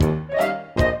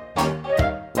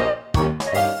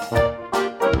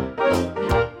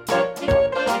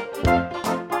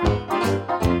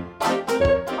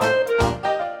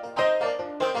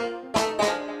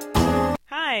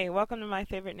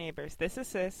Favorite Neighbors. This is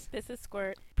Sis. This is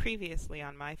Squirt. Previously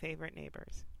on My Favorite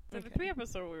Neighbors. So the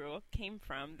 3-episode rule came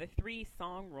from the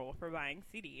 3-song rule for buying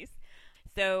CDs.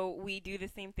 So we do the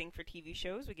same thing for TV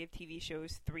shows. We give TV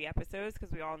shows 3 episodes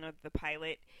because we all know that the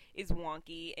pilot is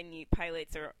wonky, and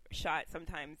pilots are shot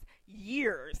sometimes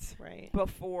years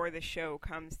before the show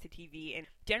comes to TV. And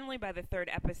generally by the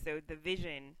 3rd episode, the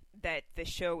vision that the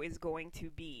show is going to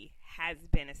be has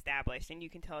been established, and you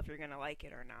can tell if you're going to like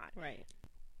it or not. Right.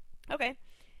 Okay.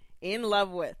 In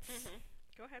Love With. Mm-hmm.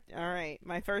 Go ahead. All right.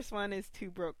 My first one is Two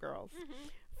Broke Girls. Mm-hmm.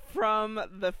 From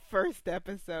the first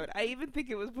episode, I even think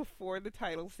it was before the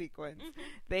title sequence,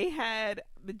 they had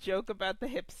the joke about the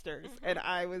hipsters, and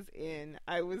I was in.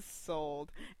 I was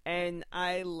sold, and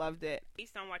I loved it.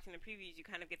 Based on watching the previews, you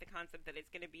kind of get the concept that it's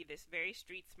going to be this very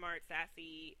street smart,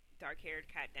 sassy, dark-haired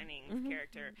Kat Dennings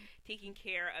character taking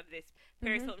care of this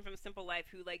Paris Hilton from Simple Life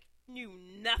who, like, knew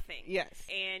nothing. Yes.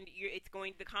 And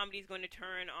the comedy's going to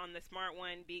turn on the smart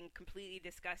one being completely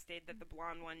disgusted that the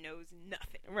blonde one knows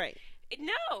nothing. Right.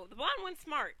 No, the blonde one's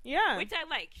smart. Yeah. Which I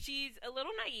like. She's a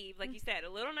little naive, like you said, a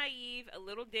little naive, a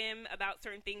little dim about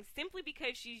certain things simply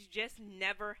because she's just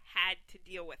never had to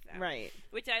deal with them. Right.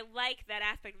 Which I like that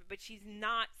aspect of it, but she's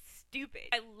not stupid.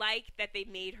 I like that they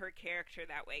made her character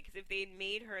that way, because if they had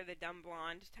made her the dumb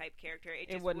blonde type character,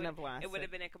 it wouldn't have lasted. It would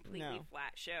have been a completely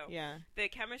flat show. Yeah. The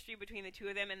chemistry between the two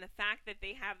of them, and the fact that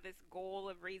they have this goal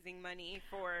of raising money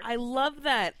for... I love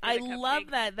that. I love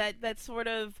that sort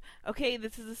of, okay,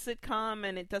 this is a sitcom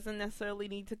and it doesn't necessarily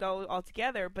need to go all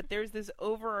together, but there's this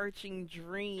overarching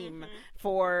dream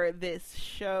for this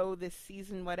show, this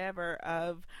season, whatever,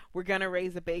 of we're going to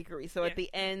raise a bakery. So at the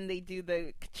end they do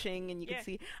the ka-ching and you can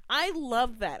see. I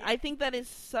love that. I think that is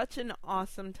such an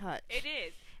awesome touch. It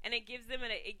is. And it gives them,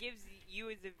 it gives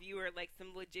you as a viewer, like,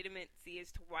 some legitimacy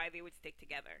as to why they would stick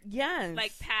together. Yes.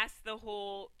 Like, past the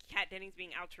whole Kat Dennings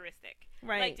being altruistic.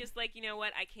 Right. Like, just like, you know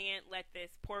what, I can't let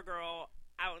this poor girl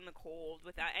out in the cold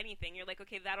without anything. You're like,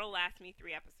 okay, that'll last me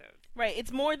 3 episodes. Right.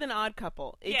 It's more than Odd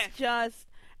Couple. It's just...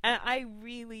 And I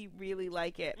really, really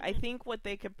like it. I think what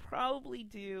they could probably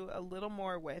do a little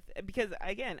more with, because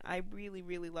again, I really,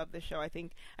 really love the show. I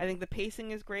think the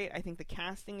pacing is great. I think the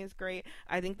casting is great.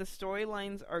 I think the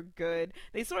storylines are good.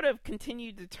 They sort of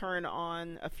continue to turn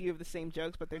on a few of the same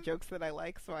jokes, but they're jokes that I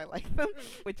like, so I like them.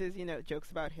 Which is,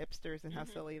 jokes about hipsters and how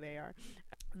silly they are.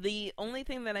 The only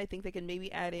thing that I think they can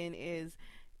maybe add in is,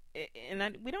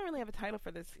 and we don't really have a title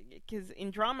for this, because in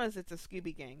dramas it's a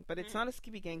Scooby Gang, but it's not a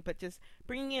Scooby Gang, but just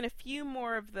bringing in a few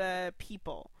more of the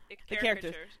people, the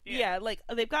characters. Yeah, like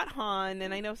they've got Han,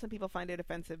 and I know some people find it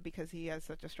offensive because he has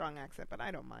such a strong accent, but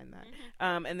I don't mind that.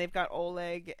 And they've got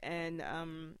Oleg and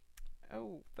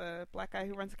the black guy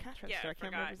who runs a cash register. I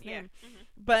can't remember his name,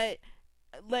 but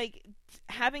like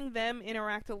having them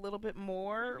interact a little bit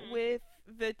more with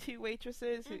the 2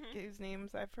 waitresses whose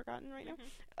names I've forgotten right now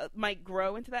might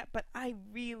grow into that, but I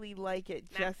really like it.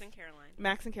 Max and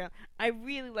Caroline. I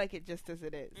really like it just as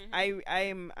it is.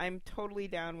 I'm totally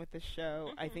down with the show.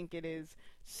 I think it is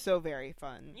so very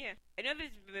fun. Yeah. I know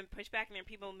there's been pushback and there are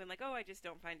people who've been like, oh, I just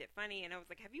don't find it funny, and I was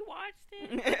like, have you watched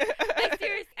it? Like,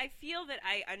 seriously, I feel that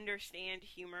I understand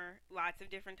humor, lots of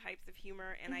different types of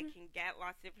humor, and I can get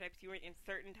lots of different types of humor, and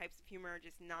certain types of humor are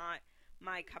just not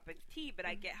my cup of tea, but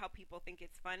I get how people think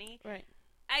it's funny. Right.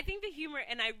 I think the humor,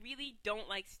 and I really don't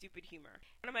like stupid humor.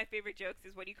 One of my favorite jokes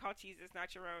is, what do you call cheese that's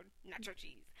not your own? Nacho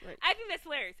cheese. Right. I think that's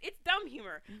hilarious. It's dumb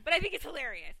humor, but I think it's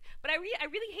hilarious. But I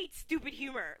really hate stupid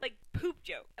humor, like poop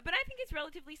joke. But I think it's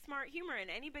relatively smart humor,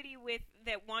 and anybody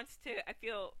that wants to, I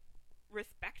feel,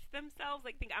 respect themselves,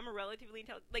 like think I'm a relatively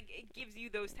intelligent, like it gives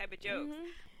you those type of jokes.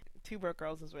 Two Broke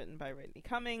Girls is written by Whitney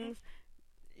Cummings.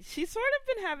 She's sort of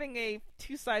been having a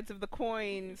 2 sides of the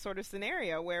coin sort of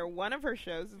scenario where one of her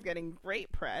shows is getting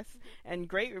great press and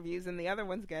great reviews, and the other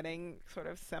one's getting sort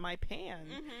of semi-pan,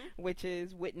 which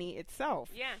is Whitney itself.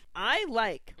 Yeah. I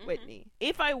like Whitney.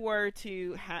 If I were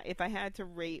to, if I had to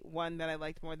rate one that I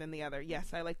liked more than the other,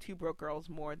 yes, I like Two Broke Girls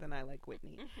more than I like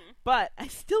Whitney. But I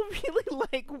still really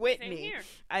like Whitney. Same here.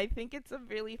 I think it's a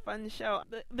really fun show.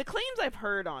 The claims I've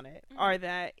heard on it are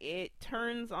that it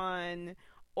turns on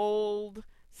old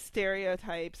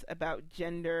stereotypes about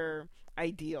gender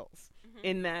ideals,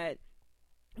 in that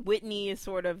Whitney is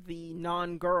sort of the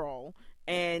non-girl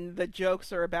and the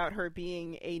jokes are about her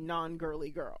being a non-girly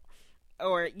girl,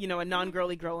 or a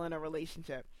non-girly girl in a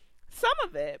relationship. Some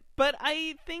of it, but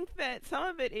I think that some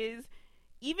of it is,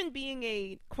 even being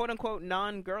a quote-unquote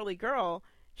non-girly girl,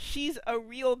 she's a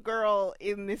real girl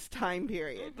in this time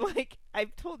period. Like,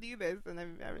 I've told you this, and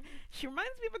she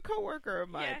reminds me of a coworker of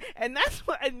mine. Yeah. And that's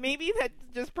what, and maybe that's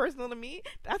just personal to me,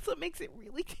 that's what makes it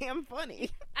really damn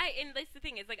funny. And that's the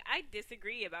thing, is, like, I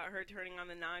disagree about her turning on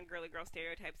the non-girly girl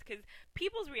stereotypes, because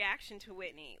people's reaction to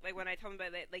Whitney, like, when I tell them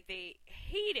about it, like, they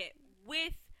hate it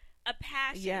with a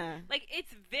passion. Yeah. Like,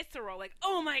 it's visceral. Like,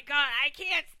 oh my God, I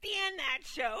can't stand that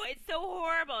show. It's so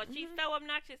horrible. She's so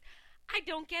obnoxious. I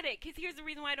don't get it, because here's the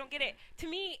reason why I don't get it. To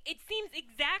me, it seems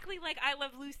exactly like I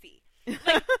Love Lucy.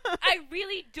 Like, I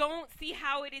really don't see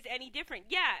how it is any different.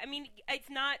 Yeah, I mean, it's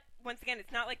not, once again,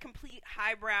 it's not like complete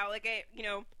highbrow, like a, you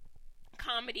know,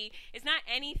 comedy. It's not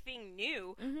anything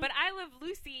new, but I Love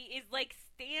Lucy is like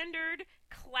standard,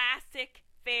 classic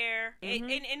fair.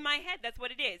 In my head, that's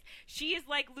what it is. She is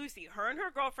like Lucy. Her and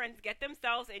her girlfriends get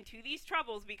themselves into these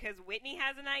troubles because Whitney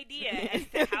has an idea as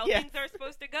to how things are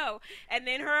supposed to go, and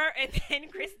then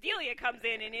Chris D'Elia comes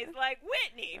in and is like,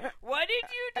 Whitney, what did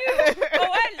you do? Oh,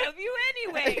 I love you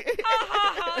anyway. Ha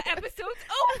ha ha. Episode's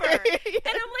over. And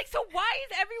I'm like, so why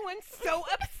is everyone so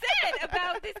upset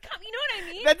about this? You know what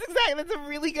I mean? That's a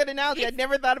really good analogy. I'd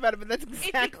never thought about it, but that's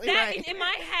exactly right. In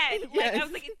my head, like, I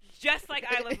was like, it's just like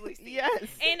I Love Lucy. Yes.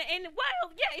 And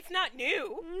while, yeah, it's not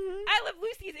new. I Love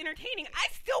Lucy is entertaining. I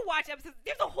still watch episodes.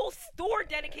 There's a whole store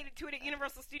dedicated to it at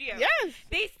Universal Studios. Yes.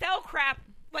 They sell crap,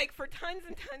 like, for tons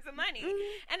and tons of money.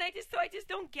 And I just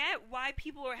don't get why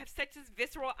people have such this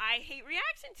visceral I hate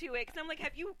reaction to it. Because I'm like,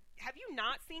 have you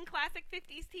not seen classic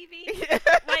 50s TV?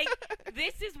 Like,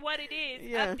 this is what it is,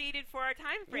 updated for our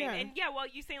time frame. And while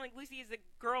you saying, like, Lucy is a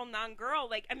girl, non-girl,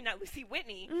 like, I mean, not Lucy,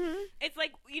 Whitney. It's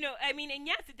like, you know, I mean, and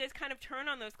yes, it does kind of turn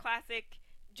on those classic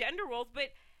gender roles,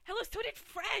 but hello, so did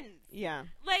Friends. Yeah.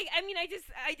 Like, I mean, I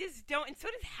just don't, and so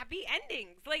does Happy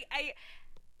Endings. Like,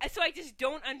 so I just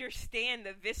don't understand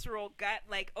the visceral gut,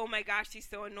 like, oh my gosh, she's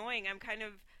so annoying. I'm kind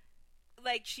of,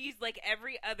 like, she's like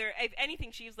every other, if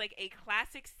anything, she's like a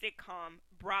classic sitcom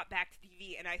brought back to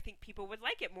TV, and I think people would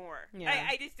like it more. Yeah.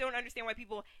 I just don't understand why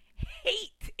people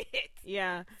hate it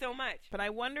so much. But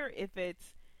I wonder if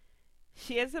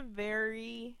she has a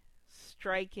very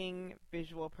striking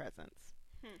visual presence.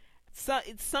 So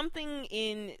it's something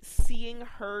in seeing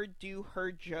her do her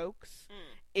jokes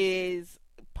is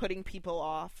putting people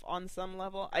off on some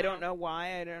level. I don't know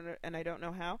why. I don't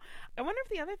know how. I wonder if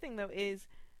the other thing though is,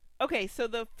 okay, so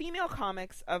the female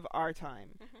comics of our time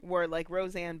were like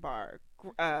Roseanne Barr,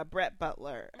 Brett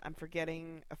Butler. I'm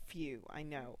forgetting a few, I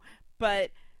know,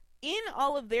 but in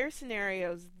all of their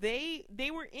scenarios, they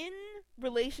were in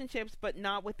relationships, but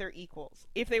not with their equals,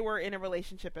 if they were in a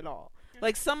relationship at all.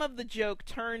 Like, some of the joke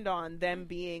turned on them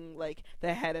being, like,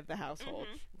 the head of the household,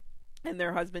 and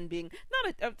their husband being,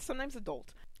 sometimes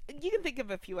adult. You can think of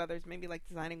a few others, maybe like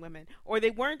Designing Women. Or they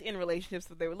weren't in relationships,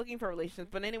 but they were looking for relationships,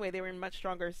 but anyway, they were in much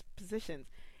stronger positions.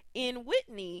 In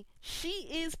Whitney, she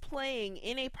is playing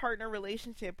in a partner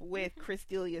relationship with Chris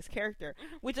D'Elia's character,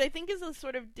 which I think is a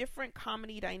sort of different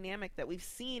comedy dynamic that we've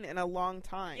seen in a long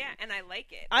time. Yeah, and I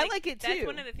like it. I like it too. That's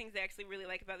one of the things I actually really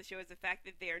like about the show is the fact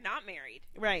that they're not married.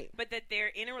 Right. But that they're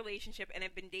in a relationship and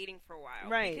have been dating for a while.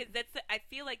 Right. Because I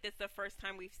feel like that's the first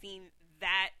time we've seen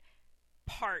that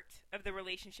part of the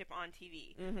relationship on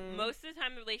TV. Most of the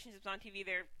time the relationships on TV,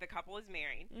 the couple is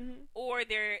married or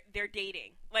they're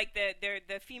dating. Like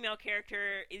the female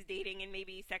character is dating, and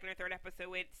maybe second or third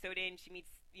episode in she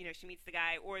meets the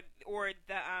guy, or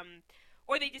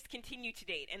they just continue to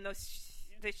date, and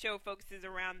the show focuses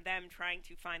around them trying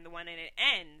to find the one, and it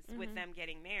ends with them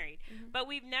getting married. But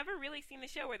we've never really seen the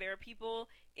show where there are people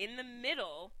in the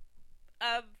middle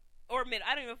of, or mid,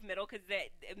 I don't know if middle, because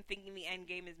I'm thinking the end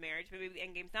game is marriage, but maybe the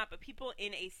end game's not, but people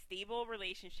in a stable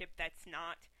relationship that's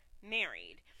not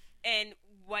married. And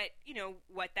what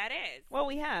that is. Well,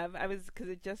 we have. Because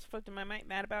it just flipped in my mind,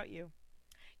 Mad About You.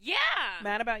 Yeah.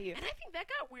 Mad About You. And I think that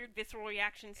got weird visceral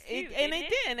reactions too. It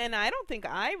did, and I don't think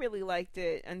I really liked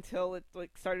it until it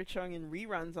started showing in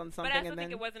reruns on something. But I also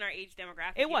think it wasn't our age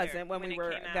demographic. It wasn't when we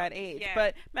were that age. Yeah.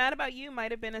 But Mad About You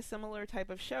might have been a similar type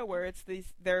of show where it's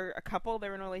they're a couple,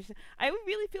 they're in a relationship. I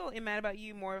really feel in Mad About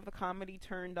You more of the comedy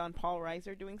turned on Paul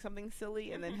Reiser doing something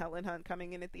silly, and then Helen Hunt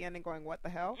coming in at the end and going, "What the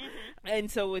hell?" And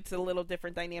so it's a little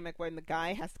different dynamic when the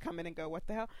guy has to come in and go, "What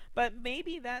the hell?" But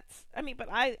maybe that's. But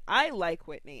I like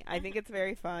Whitney. I think it's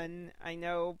very fun. I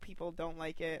know people don't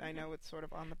like it. I know it's sort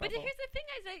of on the bubble. But here's the thing,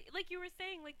 like you were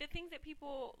saying, like the things that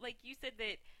people, like you said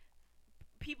that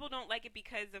people don't like it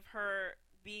because of her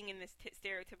being in this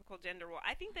stereotypical gender role.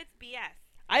 I think that's BS.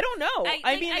 I don't know.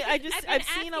 I've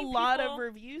seen a lot people, of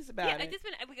reviews about it.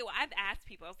 I've asked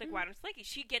people. I was like, why don't you like it?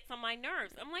 She gets on my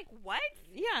nerves. I'm like, what?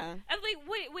 Yeah. I was like,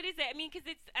 what is that? I mean, because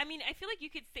I feel like you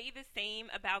could say the same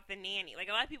about The Nanny. Like,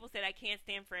 a lot of people said, I can't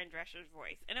stand Fran Drescher's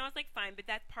voice. And I was like, fine, but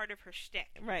that's part of her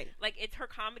shtick. Right. Like, it's her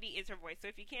comedy is her voice. So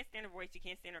if you can't stand her voice, you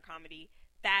can't stand her comedy.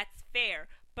 That's fair.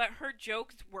 But her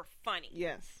jokes were funny.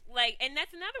 Yes. Like, and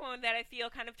that's another one that I feel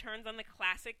kind of turns on the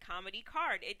classic comedy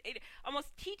card. It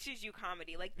almost teaches you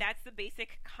comedy. Like, that's the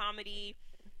basic comedy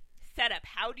setup.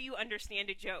 How do you understand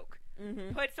a joke?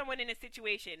 Mm-hmm. Put someone in a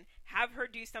situation. Have her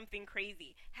do something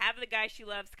crazy. Have the guy she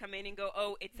loves come in and go,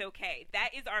 oh, it's okay. That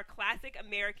is our classic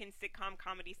American sitcom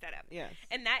comedy setup. Yes.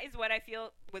 And that is what I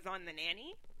feel was on The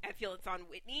Nanny. I feel it's on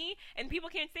Whitney. And people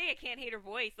can't say I can't hate her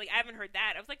voice. Like, I haven't heard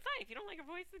that. I was like, fine, if you don't like her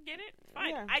voice, then get it. It's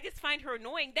fine. Yeah. I just find her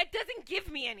annoying. That doesn't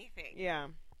give me anything. Yeah.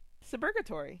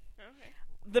 Suburgatory. Okay.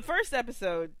 The first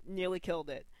episode nearly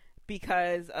killed it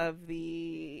because of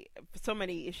so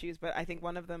many issues, but I think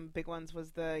one of them big ones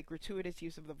was the gratuitous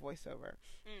use of the voiceover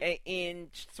in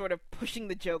sort of pushing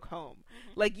the joke home.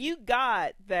 Mm-hmm. Like, you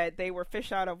got that they were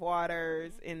fish out of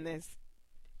waters in this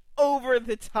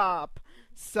over-the-top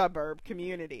suburb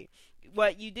community.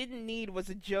 What you didn't need was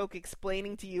a joke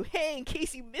explaining to you, hey, in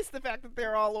case you missed the fact that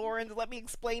they're all orange, let me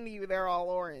explain to you they're all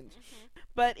orange. Mm-hmm.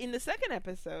 But in the second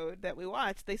episode that we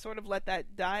watched, they sort of let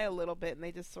that die a little bit, and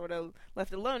they just sort of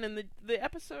left it alone. And the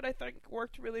episode, I think,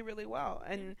 worked really, really well.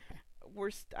 And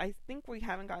I think we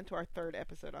haven't gotten to our third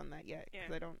episode on that yet,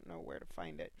 because I don't know where to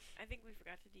find it. I think we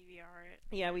forgot to DVR it.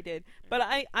 Yeah, we did. But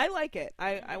I like it.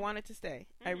 I want it to stay.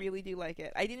 Mm-hmm. I really do like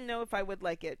it. I didn't know if I would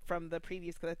like it from the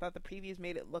previews, because I thought the previews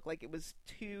made it look like it was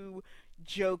too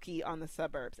jokey on the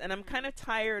suburbs. And I'm kind of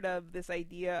tired of this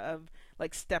idea of,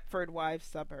 like, Stepford Wives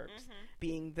suburbs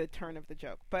being the turn of the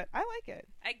joke. But I like it.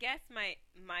 I guess my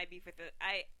beef with it,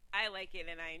 I like it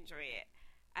and I enjoy it.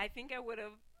 I think I would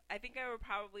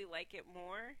probably like it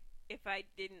more if I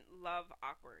didn't love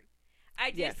Awkward. I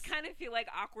just kind of feel like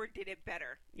Awkward did it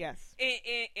better. Yes.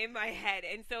 In my head.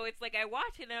 And so it's like I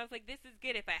watched it and I was like, this is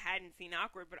good if I hadn't seen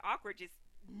Awkward, but Awkward just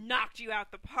knocked you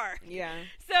out the park. Yeah.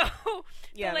 So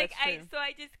that's true. So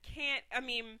I just can't, I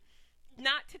mean,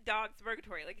 not to dog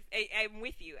Suburgatory. Like, I'm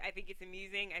with you. I think it's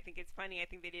amusing. I think it's funny. I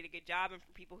think they did a good job. And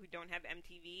for people who don't have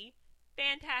MTV,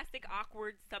 fantastic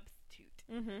Awkward substitute.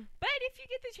 Mm-hmm. But if you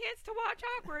get the chance to watch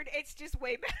Awkward, it's just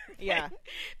way better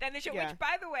than the show. Yeah. Which,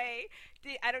 by the way,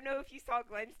 I don't know if you saw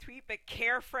Glenn's tweet, but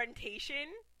carefrontation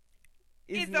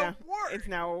is a word. It's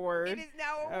now a word. It is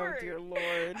now a word. Oh, dear Lord.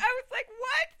 I was like,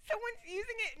 what? Someone's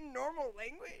using it in normal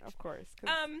language? Of course.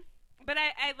 But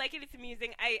I like it. It's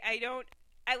amusing.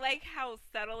 I like how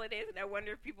subtle it is, and I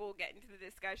wonder if people will get into the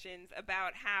discussions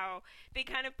about how they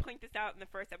kind of point this out in the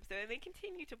first episode, and they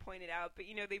continue to point it out, but,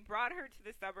 you know, they brought her to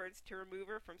the suburbs to remove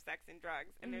her from sex and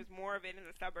drugs, and there's more of it in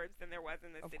the suburbs than there was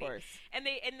in the city. Of course.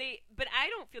 But I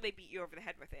don't feel they beat you over the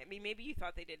head with it. I mean, maybe you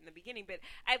thought they did in the beginning, but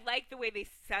I like the way they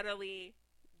subtly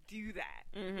do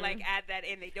that. Like, add that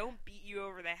in. They don't beat you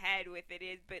over the head with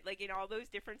it, but like in all those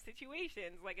different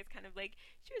situations, like, it's kind of like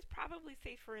she was probably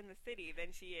safer in the city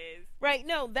than she is. Right.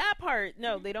 No, that part,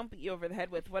 no, they don't beat you over the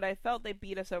head with. What I felt they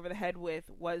beat us over the head with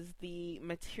was the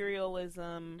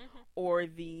materialism or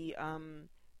the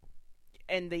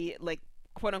and the, like,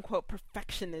 quote unquote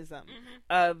perfectionism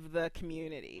of the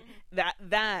community.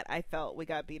 That I felt we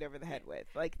got beat over the head with.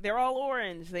 Like, they're all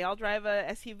orange, they all drive a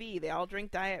SUV, they all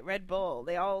drink Diet Red Bull,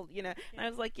 they all, you know. And I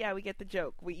was like, yeah, we get the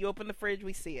joke. You open the fridge,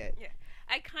 we see it. Yeah.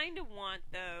 I kind of want,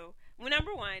 though, well,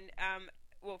 number one,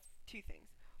 two things.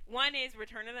 One is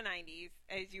Return of the 90s,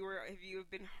 as you have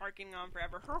been harking on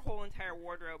forever. Her whole entire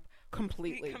wardrobe,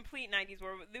 complete 90s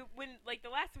wardrobe. When, like, the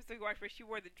last episode we watched, where she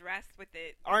wore the dress with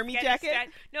the army jacket.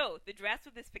 No, the dress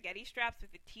with the spaghetti straps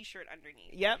with the T-shirt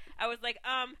underneath. Yep. I was like,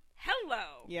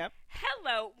 hello. Yep.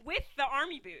 Hello, with the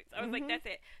army boots. I was like, that's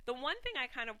it. The one thing I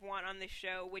kind of want on this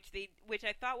show, which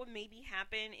I thought would maybe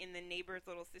happen in The Neighbor's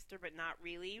Little Sister, but not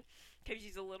really, because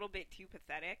she's a little bit too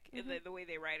pathetic the way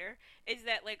they write her, is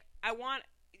that, like,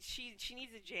 she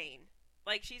needs a Jane.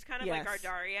 Like, she's kind of like our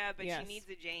Daria, but she needs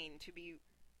a Jane to be,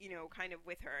 you know, kind of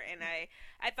with her. And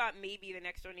I thought maybe the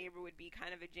next door neighbor would be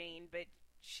kind of a Jane, but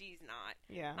she's not.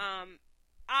 Yeah.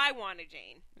 I want a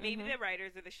Jane. Maybe the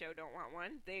writers of the show don't want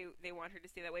one. They want her to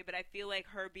stay that way, but I feel like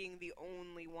her being the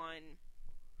only one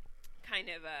kind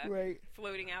of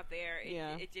floating out there,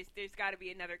 it just, there's got to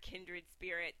be another kindred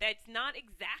spirit that's not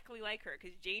exactly like her,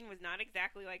 because Jane was not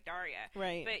exactly like Daria.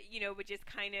 Right. But, you know, but just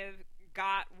kind of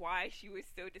got why she was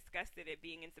so disgusted at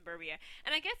being in suburbia.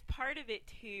 And I guess part of it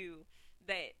too,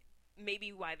 that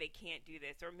maybe why they can't do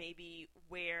this, or maybe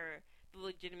where the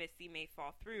legitimacy may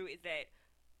fall through, is that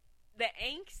the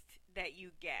angst that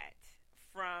you get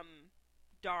from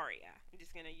Daria. I'm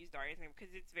just going to use Daria's name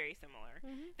because it's very similar.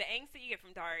 Mm-hmm. The angst that you get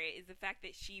from Daria is the fact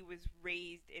that she was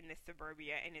raised in the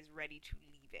suburbia and is ready to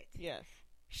leave it. Yes.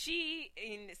 She,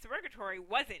 in Suburgatory,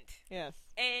 wasn't. Yes.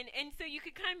 And so you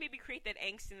could kind of maybe create that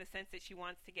angst in the sense that she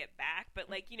wants to get back, but,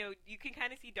 like, you know, you can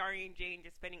kind of see Daria and Jane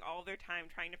just spending all their time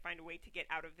trying to find a way to get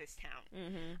out of this town.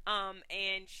 Mm-hmm.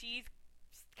 And she's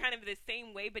kind of the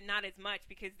same way, but not as much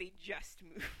because they just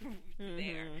moved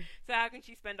there. So how can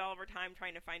she spend all of her time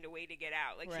trying to find a way to get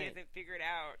out? Like, she hasn't figured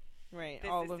out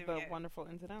all of the wonderful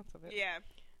ins and outs of it. Yeah.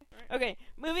 Right. Okay,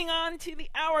 moving on to the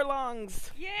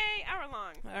hour-longs. Yay,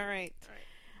 hour-longs. All right.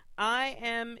 I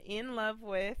am in love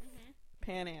with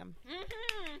Pan Am.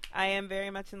 Mm-hmm. I am very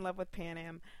much in love with Pan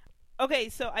Am. Okay,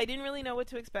 so I didn't really know what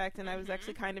to expect, and I was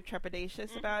actually kind of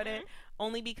trepidatious about it,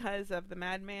 only because of the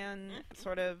Mad Men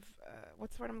sort of,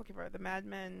 what's the word I'm looking for? The Mad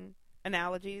Men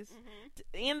analogies.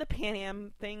 And the Pan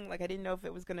Am thing, like, I didn't know if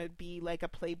it was going to be like a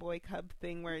Playboy Cub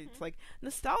thing where it's like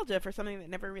nostalgia for something that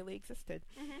never really existed.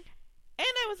 And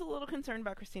I was a little concerned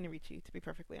about Christina Ricci, to be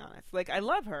perfectly honest. Like, I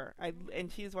love her,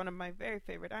 and she's one of my very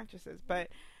favorite actresses, but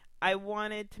I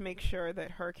wanted to make sure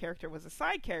that her character was a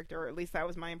side character, or at least that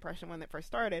was my impression when it first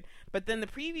started. But then the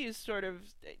previews sort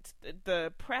of,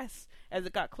 the press, as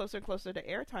it got closer and closer to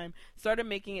airtime, started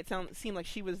making it seem like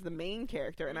she was the main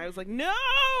character, and I was like, no!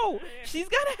 She's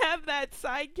got to have that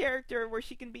side character where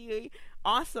she can be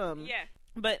awesome. Yeah.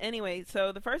 But anyway,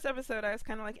 so the first episode, I was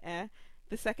kind of like, eh.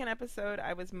 The second episode,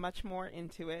 I was much more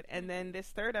into it. And then this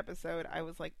third episode, I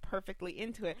was, like, perfectly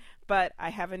into it. But I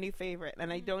have a new favorite,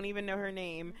 and I don't even know her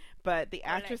name. But the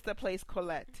actress that plays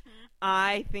Colette,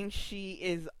 I think she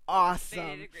is awesome.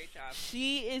 They did a great job.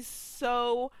 She is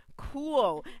so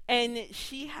cool. And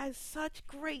she has such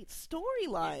great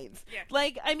storylines. Yeah.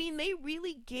 Like, I mean, they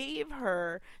really gave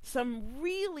her some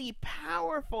really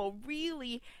powerful,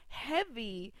 really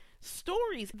heavy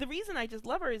stories. The reason I just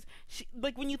love her is she,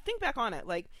 like, when you think back on it,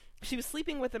 like, she was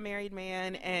sleeping with a married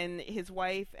man and his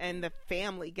wife and the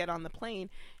family get on the plane.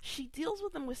 She deals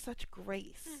with them with such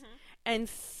grace and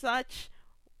such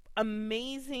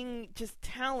amazing just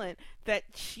talent that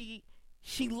she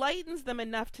lightens them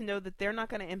enough to know that they're not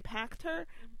going to impact her,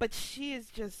 but she is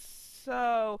just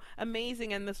so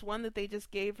amazing. And this one that they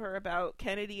just gave her about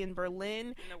Kennedy in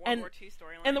Berlin and the World War II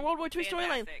storyline. And the World War II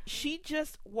storyline. She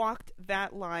just walked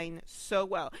that line so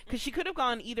well. Because she could have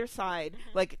gone either side,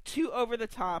 like too over the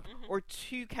top or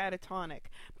too catatonic.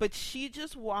 But she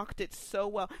just walked it so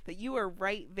well that you were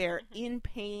right there in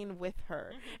pain with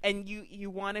her. And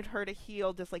you wanted her to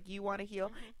heal just like you want to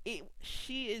heal.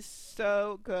 She is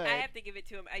so good. I have to give it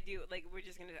to him. I do. Like, we're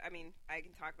just going to, I mean, I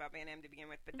can talk about Van Am to begin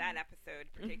with, but that episode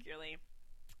particularly,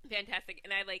 fantastic.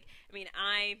 And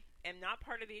I am not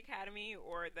part of the Academy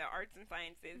or the Arts and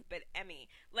Sciences, but Emmy.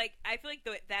 Like, I feel like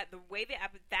the way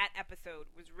that episode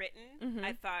was written,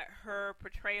 I thought her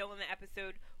portrayal in the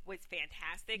episode was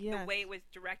fantastic. Yes. The way it was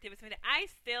directed was fantastic. I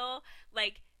still,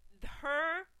 like,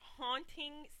 her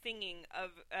haunting singing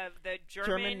of the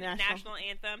German national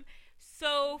anthem,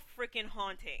 so freaking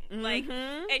haunting. Like,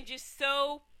 and just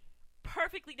so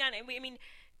perfectly done. And I mean,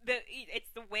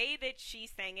 it's the way that she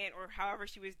sang it, or however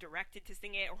she was directed to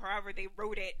sing it, or however they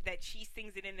wrote it, that she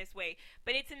sings it in this way.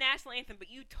 But it's a national anthem, but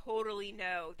you totally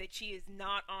know that she is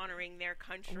not honoring their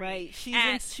country. Right. She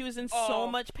was in so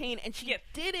much pain, and she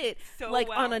did it so like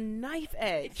well. On a knife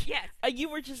edge. Yes. You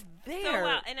were just there. So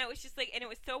well. And it was just like, and it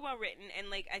was so well written. And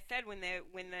like I said, when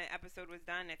the episode was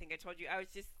done, I think I told you,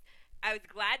 I was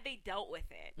glad they dealt with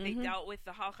it. They dealt with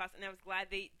the Holocaust, and I was glad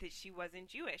that she wasn't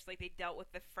Jewish. Like, they dealt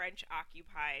with the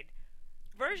French-occupied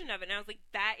version of it. And I was like,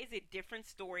 that is a different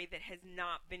story that has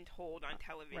not been told on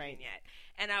television yet.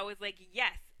 And I was like,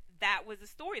 yes, that was a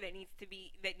story that needs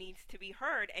to be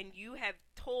heard. And you haven't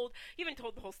told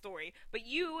the whole story, but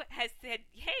you has said,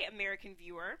 hey, American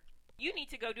viewer, you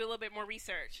need to go do a little bit more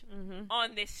research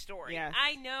on this story. Yes.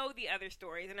 I know the other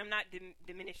stories, and I'm not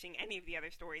diminishing any of the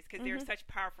other stories, because there are such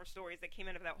powerful stories that came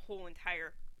out of that whole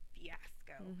entire fiasco.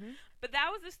 But that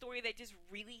was a story that just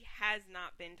really has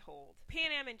not been told.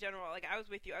 Pan Am in general, like, I was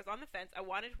with you. I was on the fence. I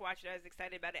wanted to watch it. I was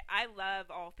excited about it. I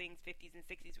love all things 50s and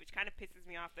 60s, which kind of pisses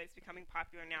me off that it's becoming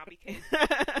popular now, because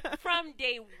from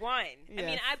day one, I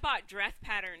mean, I bought dress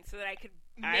patterns so that I could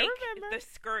make the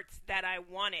skirts that I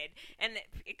wanted, and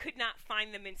it could not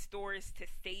find them in stores to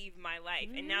save my life.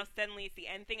 And now suddenly it's the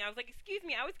end thing. I was like, excuse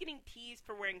me, I was getting teased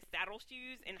for wearing saddle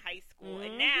shoes in high school,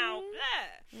 and now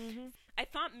I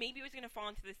thought maybe it was going to fall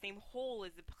into the same hole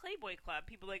as the Playboy Club.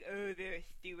 People like, oh, they're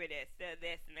stewardess, they're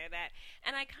this and they're that.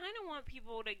 And I kind of want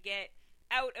people to get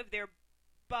out of their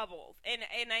bubbles.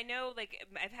 And I know, like,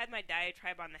 I've had my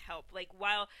diatribe on The Help. Like,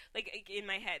 while, like, in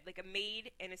my head, like, a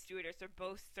maid and a stewardess are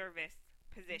both service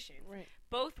positions. Right.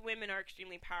 Both women are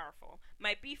extremely powerful.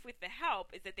 My beef with The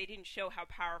Help is that they didn't show how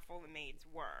powerful the maids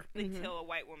were until a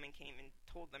white woman came and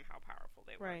told them how powerful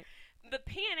they were. Right. But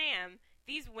Pan Am,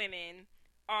 these women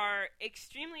are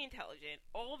extremely intelligent.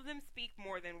 All of them speak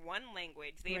more than one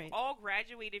language. They have all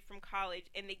graduated from college,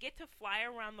 and they get to fly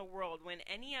around the world when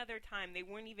any other time they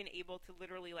weren't even able to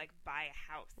literally, like, buy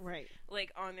a house,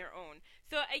 like, on their own.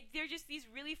 So they're just these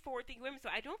really forward-thinking women. So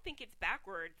I don't think it's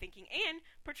backward thinking. And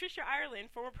Patricia Ireland,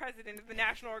 former president of the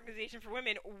National Organization for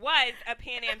Women, was a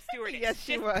Pan Am stewardess. Yes,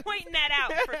 she just was. Pointing that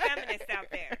out for feminists out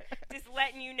there. Just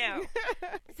letting you know.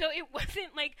 So it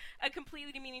wasn't, like, a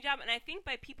completely demeaning job. And I think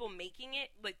by people making it,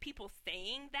 like, people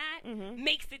saying that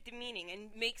makes it demeaning and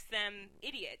makes them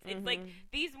idiots. It's like,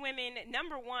 these women,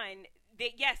 number one,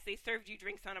 they served you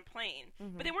drinks on a plane,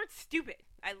 but they weren't stupid.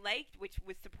 I liked, which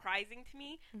was surprising to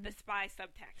me, the spy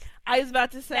subtext. I was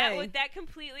about to say. That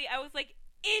completely, I was like,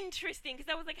 interesting,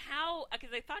 because I was like,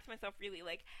 because I thought to myself, really,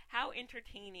 like, how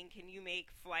entertaining can you make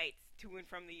flights to and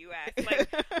from the U.S.?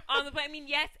 Like, on the plane, I mean,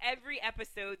 yes, every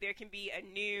episode there can be a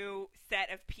new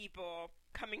set of people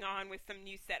coming on with some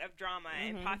new set of drama,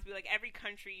 and possibly, like, every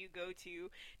country you go to,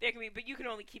 there can be, but you can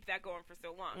only keep that going for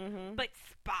so long. But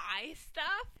spy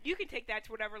stuff, you can take that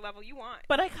to whatever level you want.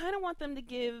 But I kind of want them to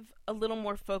give a little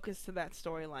more focus to that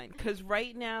storyline, because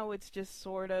right now it's just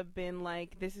sort of been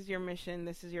like, this is your mission,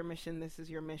 this is your mission, this is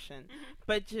your mission.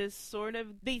 But just sort of,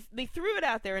 they threw it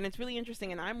out there, and it's really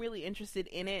interesting, and I'm really interested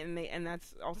in it, and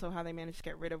that's also how they managed to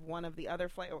get rid of one of the other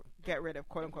flight, or get rid of,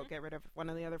 quote unquote, get rid of one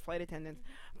of the other flight attendants.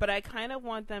 But I kind of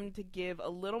want them to give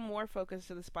a little more focus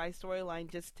to the spy storyline,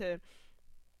 just to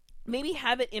maybe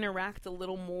have it interact a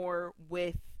little more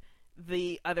with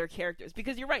the other characters,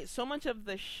 because you're right, so much of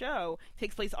the show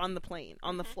takes place on the plane,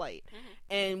 on the flight,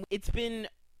 and it's been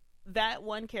that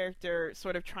one character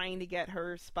sort of trying to get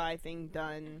her spy thing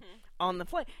done on the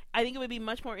flight. I think it would be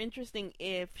much more interesting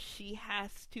if she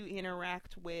has to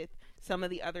interact with some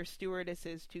of the other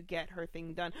stewardesses to get her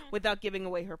thing done without giving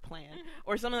away her plan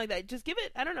or something like that. Just give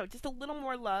it, I don't know, just a little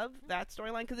more love, that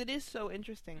storyline, because it is so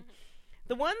interesting.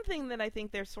 The one thing that I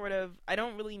think they're sort of, I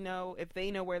don't really know if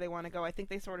they know where they want to go. I think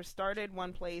they sort of started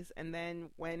one place, and then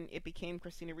when it became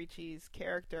Christina Ricci's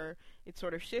character, it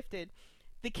sort of shifted.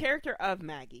 The character of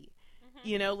Maggie,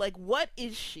 you know, like, what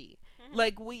is she?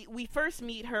 Like, we first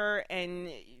meet her, and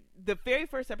the very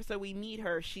first episode we meet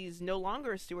her, she's no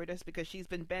longer a stewardess because she's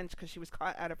been benched because she was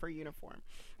caught out of her uniform.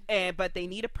 But they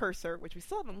need a purser, which we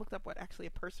still haven't looked up what actually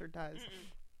a purser does.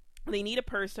 They need a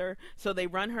purser, so they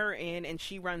run her in, and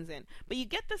she runs in. But you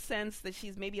get the sense that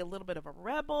she's maybe a little bit of a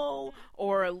rebel,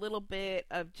 or a little bit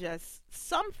of just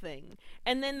something.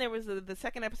 And then there was the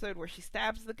second episode where she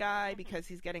stabs the guy because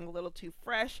he's getting a little too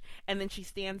fresh, and then she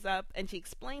stands up, and she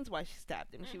explains why she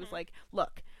stabbed him. She was like,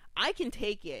 look, I can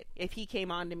take it if he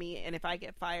came on to me and if I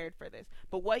get fired for this.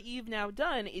 But what you've now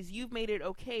done is you've made it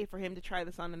okay for him to try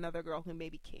this on another girl who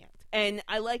maybe can't. And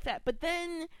I like that. But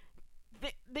then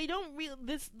they don't really,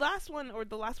 this last one, or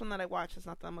the last one that I watched, it's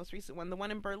not the most recent one, the one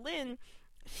in Berlin,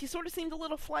 she sort of seemed a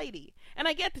little flighty. And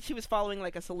I get that she was following,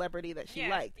 like, a celebrity that she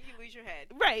liked. You lose your head.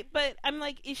 Right, but I'm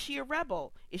like, is she a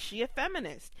rebel? Is she a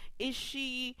feminist? Is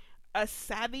she a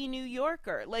savvy New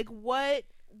Yorker? Like, what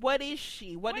is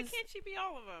she? Why can't she be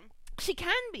all of them? She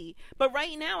can be, but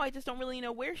right now I just don't really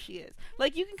know where she is.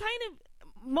 Like, you can kind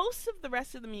of, most of the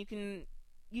rest of them, you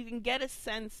can get a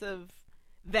sense of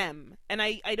them, and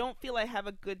I don't feel I have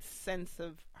a good sense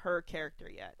of her character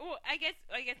yet. Well, I guess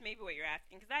maybe what you're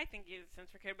asking, because I think you have a sense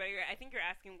for character, but I think you're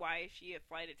asking, why is she a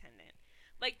flight attendant?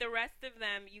 Like, the rest of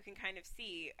them, you can kind of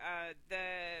see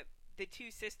the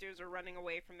two sisters are running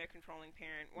away from their controlling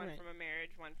parent, one from a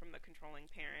marriage, one from the controlling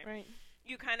parent. Right.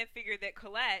 You kind of figure that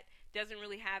Colette doesn't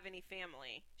really have any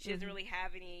family. She doesn't really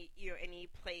have any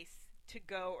place to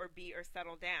go or be or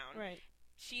settle down. Right.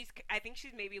 I think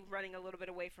she's maybe running a little bit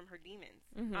away from her demons,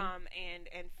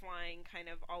 and flying kind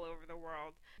of all over the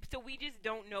world. So we just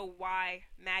don't know why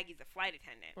Maggie's a flight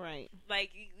attendant. Right. Like,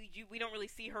 we don't really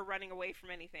see her running away from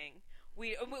anything.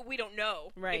 We don't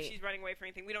know if she's running away from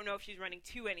anything. We don't know if she's running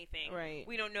to anything. Right.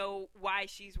 We don't know why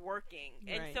she's working.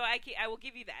 And so I will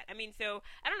give you that. I mean, so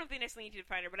I don't know if they necessarily need to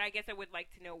find her, but I guess I would like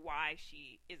to know why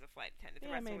she is a flight attendant. The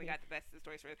rest of them, we got the best of the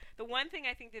stories for her. The one thing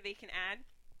I think that they can add,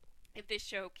 if this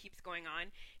show keeps going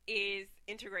on, is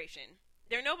integration.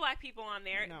 There are no black people on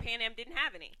there. No. Pan Am didn't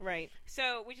have any. Right.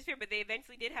 So, which is fair, but they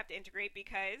eventually did have to integrate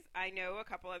because I know a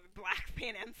couple of black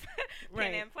Pan Am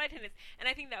flight attendants, and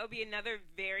I think that would be another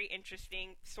very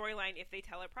interesting storyline if they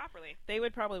tell it properly. They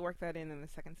would probably work that in the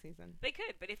second season. They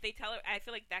could, but if they tell it, I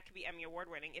feel like that could be Emmy Award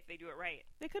winning if they do it right.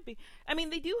 They could be. I mean,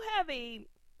 they do have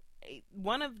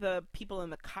one of the people in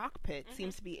the cockpit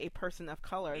seems to be a person of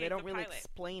color. They don't really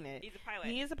explain it. He's a pilot.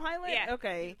 He is a pilot? Yeah.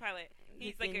 Okay. He's a pilot.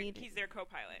 He's he's their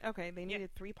co-pilot. Okay, they needed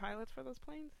 3 pilots for those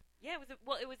planes? Yeah,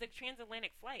 it was a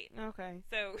transatlantic flight. Okay.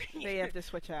 So they have to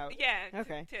switch out. Yeah.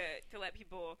 Okay. To let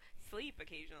people sleep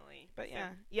occasionally. But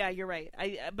yeah, you're right.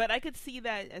 But I could see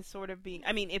that as sort of being.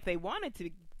 I mean, if they wanted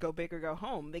to go big or go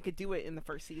home, they could do it in the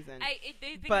first season.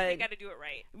 They got to do it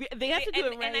right. They have to do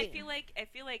it right. And I feel like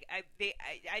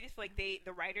I just feel like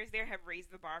the writers there have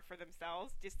raised the bar for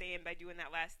themselves. Just saying by doing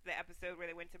the episode where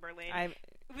they went to Berlin.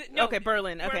 Berlin. Okay,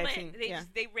 Berlin.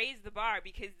 They raised the bar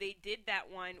because they did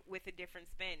that one with a different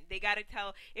spin. They got to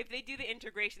tell, if they do the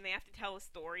integration, they have to tell a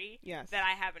story that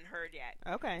I haven't heard yet.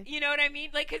 Okay. You know what I mean?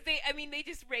 Like, because they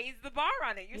just raised the bar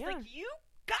on it. You're just like, you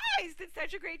guys did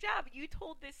such a great job. You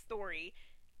told this story.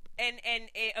 And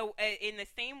in the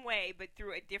same way, but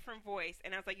through a different voice.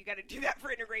 And I was like, you got to do that for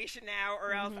integration now,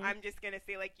 or else I'm just going to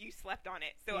say, like, you slept on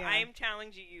it. So I am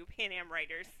challenging you, Pan Am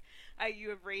writers. You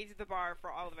have raised the bar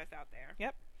for all of us out there.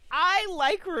 Yep. I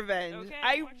like revenge. Okay,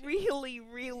 I really,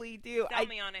 really do. Sell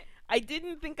me on it. I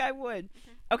didn't think I would.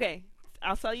 Okay,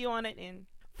 I'll sell you on it in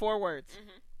 4 words.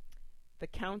 The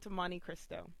Count of Monte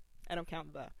Cristo. I don't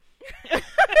count the.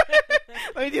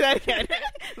 Let me do that again.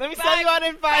 Let me sell you on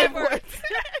in 5 words.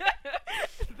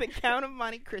 The Count of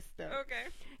Monte Cristo. Okay.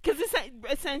 Because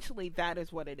essentially that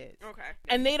is what it is. Okay.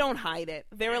 And they don't hide it.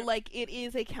 They're like, it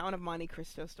is a Count of Monte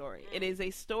Cristo story. It is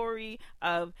a story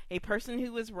of a person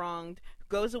who was wronged,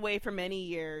 goes away for many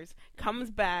years, comes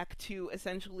back to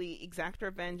essentially exact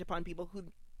revenge upon people who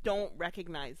don't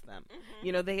recognize them.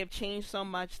 You know, they have changed so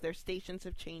much. Their stations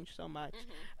have changed so much.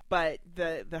 But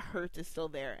the hurt is still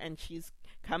there. And she's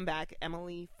come back.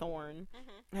 Emily Thorne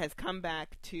has come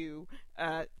back to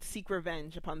seek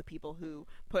revenge upon the people who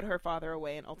put her father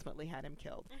away and ultimately had him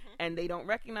killed. And they don't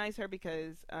recognize her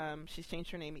because she's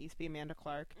changed her name. It used to be Amanda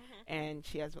Clark. And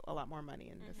she has a lot more money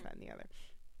and this, that, and the other.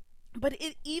 But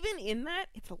even in that,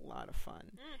 it's a lot of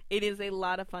fun. It is a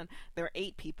lot of fun. There are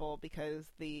 8 people because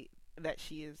that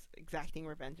she is exacting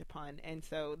revenge upon. And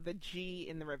so the G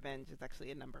in the revenge is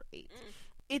actually a number 8.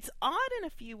 It's odd in a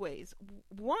few ways.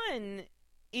 One,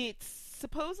 it's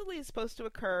supposedly supposed to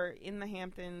occur in the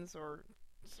Hamptons or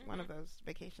one of those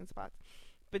vacation spots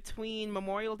between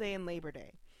Memorial Day and Labor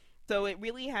Day. So it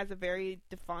really has a very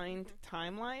defined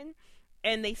timeline.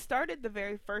 And they started the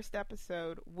very first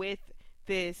episode with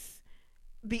the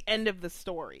end of the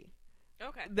story.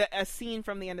 Okay. A scene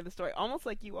from the end of the story. Almost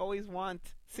like you always want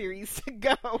series to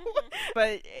go.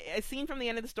 But a scene from the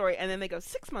end of the story, and then they go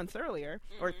 6 months earlier,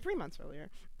 or 3 months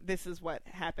earlier. This is what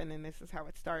happened, and this is how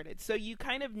it started. So you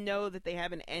kind of know that they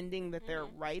have an ending that they're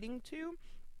writing to.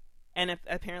 And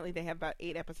apparently they have about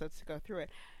 8 episodes to go through it.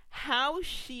 How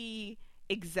she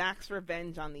exacts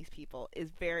revenge on these people is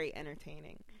very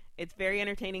entertaining. It's very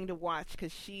entertaining to watch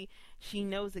because she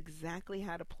knows exactly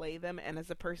how to play them, and as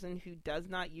a person who does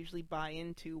not usually buy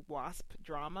into WASP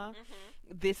drama,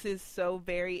 this is so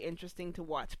very interesting to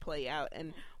watch play out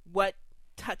and what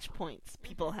touch points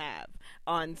people have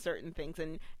on certain things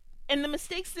and the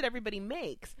mistakes that everybody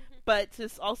makes, but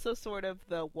just also sort of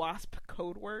the WASP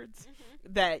code words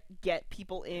that get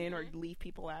people in or leave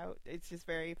people out. It's just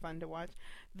very fun to watch.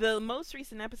 The most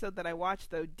recent episode that I watched,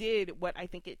 though, did what I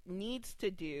think it needs to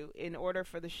do in order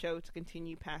for the show to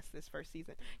continue past this first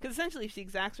season. Because essentially, if she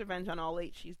exacts revenge on all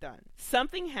 8, she's done.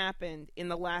 Something happened in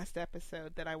the last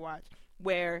episode that I watched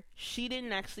where she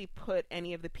didn't actually put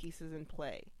any of the pieces in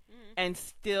play. And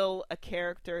still a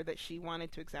character that she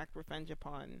wanted to exact revenge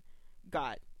upon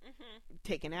got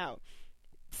taken out.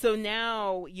 So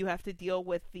now you have to deal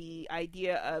with the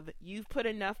idea of you've put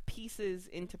enough pieces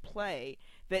into play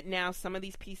that now some of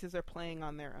these pieces are playing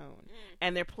on their own.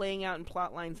 And they're playing out in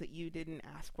plot lines that you didn't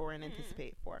ask for and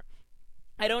anticipate for.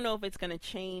 I don't know if it's going to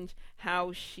change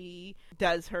how she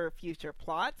does her future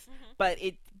plots, but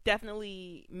it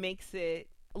definitely makes it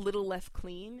a little less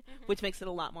clean, which makes it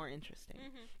a lot more interesting.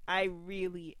 I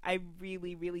really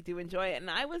do enjoy it. And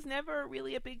I was never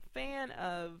really a big fan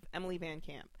of Emily Van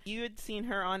Camp. You had seen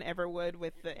her on Everwood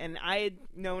and I had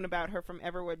known about her from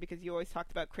Everwood because you always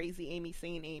talked about crazy Amy,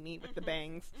 sane Amy with the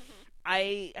bangs.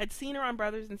 I had seen her on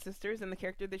Brothers and Sisters, and the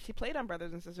character that she played on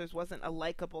Brothers and Sisters wasn't a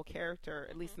likable character,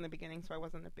 at least in the beginning, so I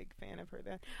wasn't a big fan of her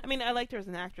then. I mean, I liked her as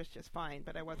an actress just fine,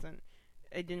 but I wasn't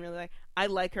I didn't really like. I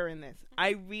like her in this.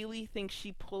 I really think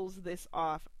she pulls this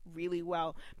off really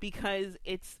well, because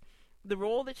it's the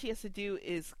role that she has to do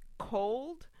is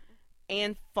cold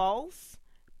and false,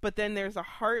 but then there's a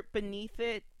heart beneath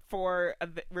it for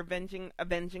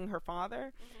avenging her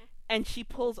father. And she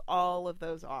pulls all of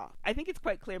those off. I think it's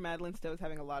quite clear Madeline Stowe is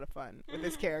having a lot of fun with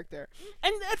this character.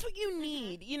 And that's what you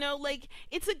need. You know, like,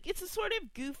 it's a sort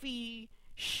of goofy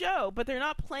show, but they're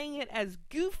not playing it as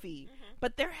goofy,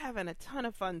 but they're having a ton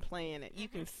of fun playing it. You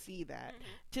can see that.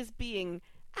 Just being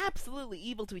absolutely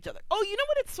evil to each other. Oh, you know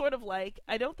what it's sort of like?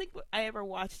 I don't think I ever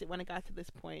watched it when it got to this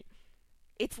point.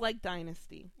 It's like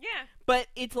Dynasty. Yeah. But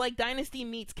it's like Dynasty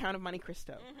meets Count of Monte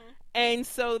Cristo. And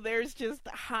so there's just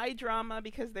high drama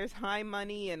because there's high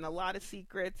money and a lot of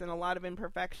secrets and a lot of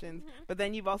imperfections. But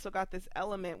then you've also got this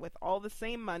element with all the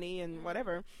same money and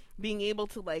whatever, being able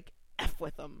to, like, F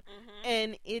with them.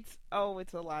 And it's a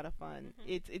lot of fun.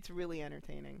 It's really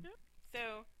entertaining.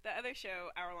 So the other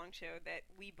show, hour-long show that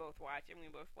we both watch and we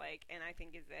both like, and I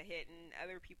think is a hit, and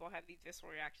other people have these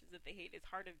visceral reactions that they hate, is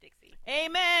Heart of Dixie.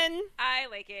 Amen. I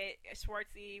like it.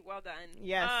 Schwartzy, well done.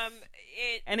 Yes.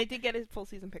 And it did get a full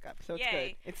season pickup, so it's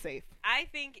good. It's safe. I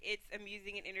think it's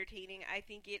amusing and entertaining. I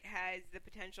think it has the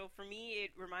potential. For me,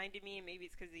 it reminded me, and maybe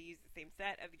it's because they use the same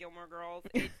set, of Gilmore Girls.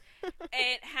 It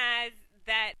has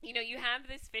that, you know, you have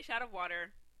this fish out of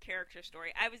water character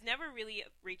story. I was never really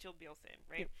Rachel Bilson,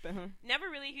 right? Never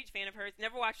really a huge fan of hers.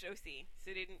 Never watched OC,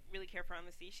 so didn't really care for On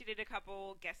the Sea. She did a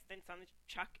couple guest stints on the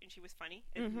Chuck, and she was funny.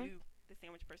 As Lou, the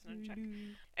sandwich person on Chuck.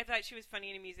 I thought she was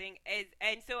funny and amusing,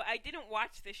 and so I didn't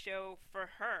watch the show for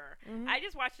her. I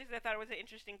just watched it because I thought it was an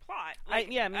interesting plot. Like,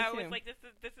 me too. I was like, this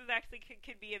is actually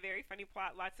could be a very funny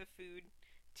plot. Lots of food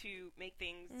to make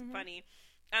things funny.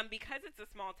 Because it's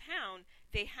a small town,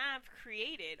 they have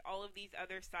created all of these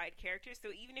other side characters.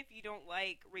 So even if you don't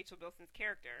like Rachel Bilson's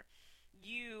character,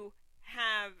 you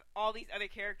have all these other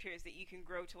characters that you can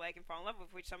grow to like and fall in love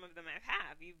with, which some of them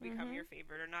have. You've become your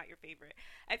favorite or not your favorite.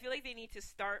 I feel like they need to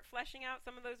start fleshing out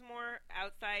some of those more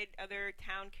outside other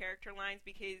town character lines,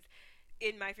 because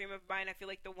in my frame of mind, I feel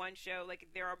like the one show, like,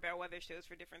 there are bellwether shows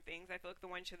for different things. I feel like the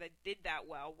one show that did that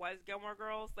well was Gilmore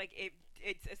Girls. Like,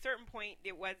 it's a certain point,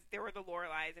 there were the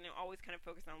Loreleis, and it always kind of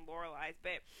focused on Loreleis,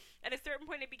 but at a certain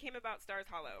point, it became about Stars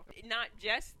Hollow. Not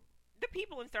just the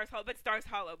people in Stars Hollow, but Stars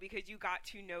Hollow, because you got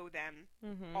to know them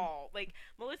all. Like,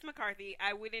 Melissa McCarthy,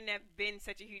 I wouldn't have been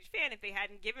such a huge fan if they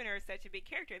hadn't given her such a big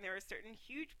character, and there were certain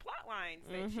huge plot lines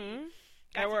that she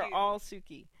got were all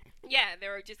Suki. Yeah, they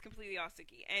were just completely all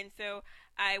Suki. And so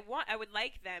I would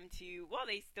like them to, well,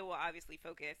 they still will obviously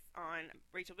focus on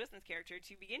Rachel Bilson's character,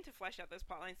 to begin to flesh out those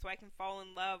plot lines so I can fall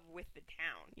in love with the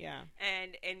town. Yeah.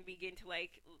 And begin to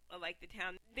like the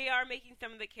town. They are making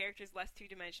some of the characters less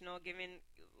two-dimensional, giving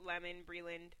Lemon,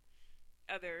 Breland,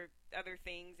 other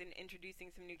things, and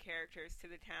introducing some new characters to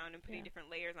the town and putting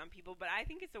different layers on people. But I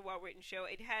think it's a well-written show.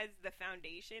 It has the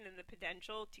foundation and the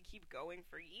potential to keep going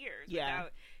for years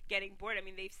without getting bored. I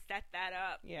mean, they've set that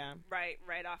up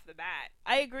right off the bat.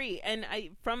 I agree. And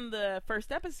from the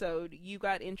first episode, you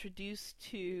got introduced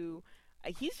to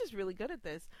he's just really good at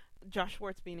this. Josh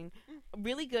Schwartz meaning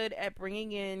really good at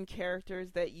bringing in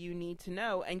characters that you need to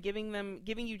know and giving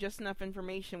you just enough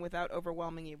information without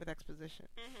overwhelming you with exposition.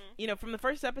 You know, from the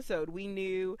first episode, we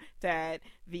knew that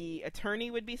the attorney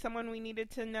would be someone we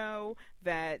needed to know,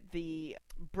 that the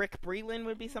Brick Breland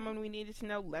would be someone we needed to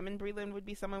know, Lemon Breland would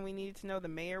be someone we needed to know, the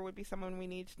mayor would be someone we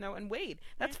needed to know, and Wade.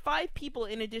 That's 5 people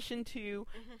in addition to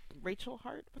Rachel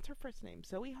Hart. What's her first name?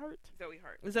 Zoe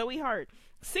Hart.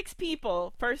 6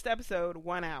 people, first episode,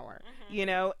 1 hour. You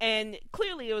know, and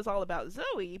clearly it was all about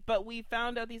Zoe, but we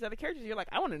found out these other characters. You're like,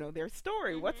 I want to know their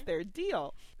story. What's their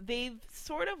deal? They've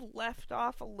sort of left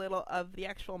off a little of the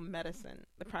actual medicine,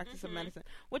 the practice of medicine,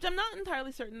 which I'm not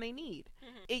entirely certain they need.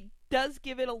 It does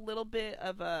give it a little bit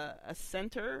of a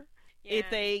center if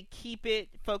they keep it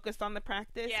focused on the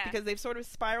practice, because they've sort of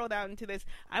spiraled out into this,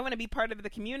 I want to be part of the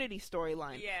community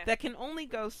storyline that can only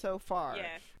go so far.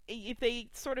 If they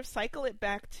sort of cycle it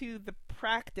back to the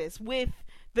practice with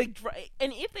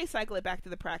and if they cycle it back to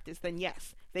the practice, then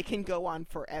yes, they can go on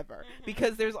forever,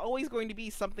 because there's always going to be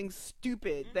something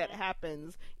stupid that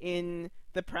happens in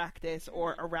the practice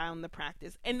or around the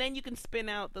practice, and then you can spin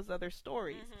out those other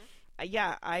stories.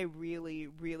 I really,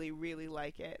 really, really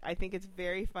like it. I think it's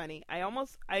very funny.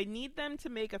 I need them to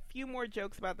make a few more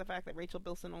jokes about the fact that Rachel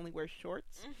Bilson only wears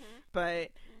shorts, but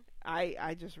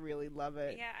I just really love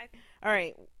it. All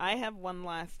right, I have one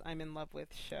last I'm in love with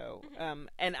show,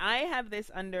 and I have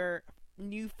this under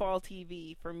new fall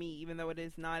TV for me, even though it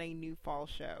is not a new fall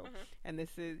show. And this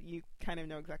is, you kind of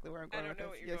know exactly where I'm going with this.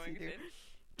 Yes, you do.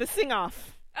 The Sing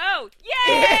Off. Oh,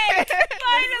 yay!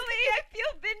 Finally, I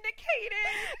feel vindicated.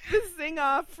 The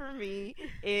sing-off for me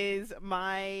is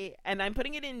and I'm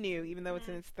putting it in new, even though it's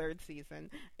in its third season.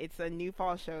 It's a new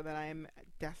fall show that I'm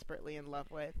desperately in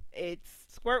love with.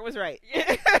 Squirt was right. Yeah.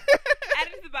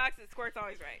 Added to the box, Squirt's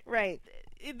always right. Right.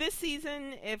 This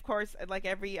season, of course, like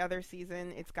every other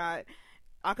season, it's got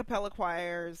a cappella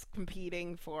choirs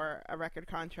competing for a record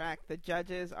contract. The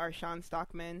judges are Sean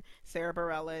Stockman, Sarah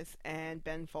Bareilles, and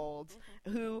Ben Folds,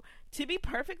 who, to be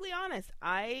perfectly honest,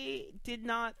 I did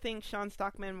not think Sean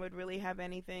Stockman would really have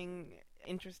anything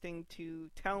interesting to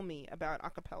tell me about a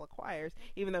cappella choirs,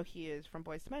 even though he is from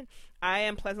Boyz II Men. I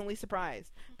am pleasantly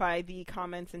surprised by the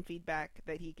comments and feedback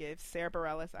that he gives. Sarah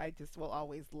Bareilles, I just will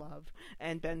always love,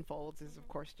 and Ben Folds is, of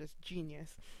course, just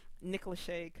genius. Nick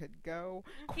Lachey could go.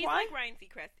 He's like Ryan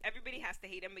Seacrest. Everybody has to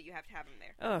hate him, but you have to have him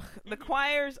there. Ugh. The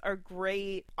choirs are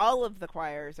great. All of the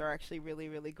choirs are actually really,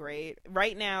 really great.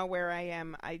 Right now, where I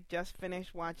am, I just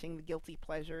finished watching the Guilty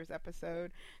Pleasures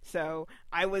episode. So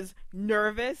I was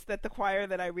nervous that the choir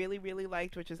that I really, really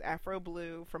liked, which is Afro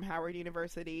Blue from Howard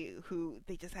University, who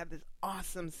they just have this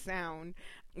awesome sound,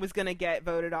 was going to get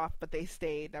voted off, but they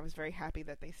stayed. I was very happy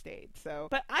that they stayed.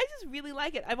 But I just really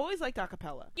like it. I've always liked a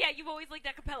cappella. Yeah, you've always liked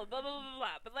a cappella, blah, blah, blah, blah.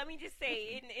 But let me just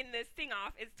say, in the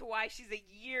sing-off as to why she's a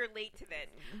year late to this.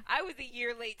 I was a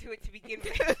year late to it to begin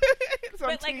with. So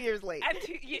I'm 2 years late.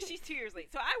 She's 2 years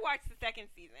late. So I watched the second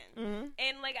season.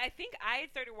 And, I think I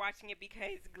had started watching it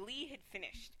because Glee had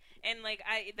finished. And,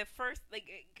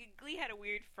 Glee had a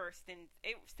weird first and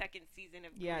second season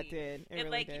of Glee. Yeah, it did. It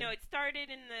really did. It started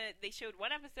they showed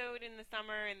one episode in the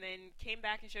summer and then came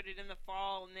back and showed it in the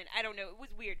fall. And then, I don't know, it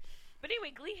was weird. But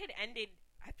anyway, Glee had ended,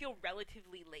 I feel,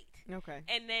 relatively late. Okay.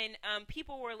 And then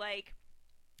people were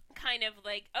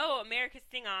oh, America's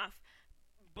Sing-Off,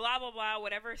 blah, blah, blah,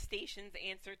 whatever station's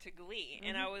answer to Glee.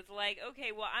 And I was like,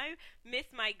 okay, well, I miss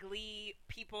my Glee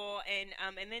people.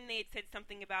 And then they had said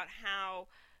something about how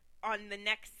on the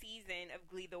next season of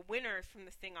Glee, the winners from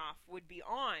the sing-off would be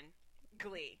on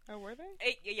Glee. Oh, were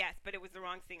they? Yes, but it was the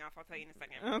wrong sing-off. I'll tell you in a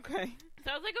second. Okay. So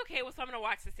I was like, okay, well, so I'm going to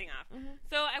watch the sing-off.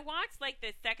 So I watched,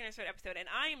 the second or third episode, and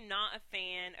I am not a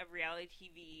fan of reality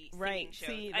TV singing shows.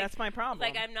 See, that's my problem.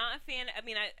 I'm not a fan,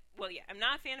 I'm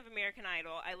not a fan of American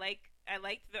Idol. I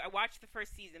watched the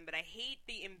first season, but I hate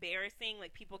the embarrassing,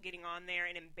 people getting on there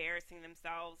and embarrassing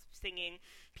themselves, singing,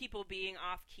 people being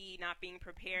off-key, not being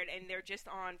prepared, and they're just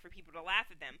on for people to laugh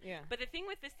at them. Yeah. But the thing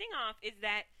with the sing-off is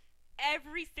that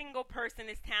every single person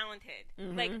is talented.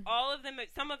 All of them,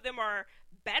 some of them are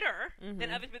better than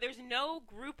others, but there's no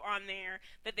group on there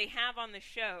that they have on the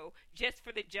show just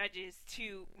for the judges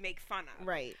to make fun of.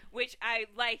 Right. Which I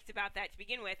liked about that to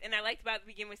begin with, and I liked about to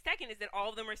begin with second is that all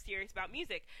of them are serious about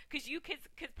music. Because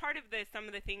part of some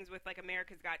of the things with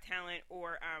America's Got Talent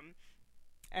or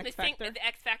X Factor, the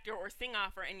X Factor or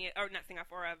Sing-Off or not Sing-Off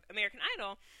or American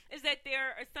Idol is that there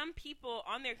are some people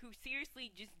on there who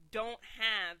seriously just don't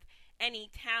have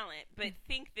any talent, but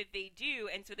think that they do,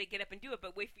 and so they get up and do it.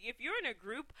 But if you're in a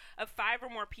group of 5 or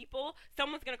more people,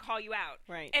 someone's going to call you out.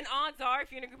 Right. And odds are,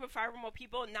 if you're in a group of 5 or more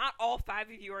people, not all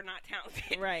 5 of you are not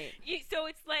talented. Right. So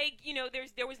it's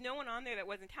there was no one on there that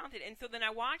wasn't talented. And so then I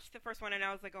watched the first one, and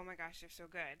I was like, oh my gosh, they're so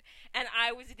good. And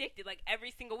I was addicted, every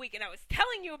single week. And I was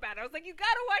telling you about it. I was like, you got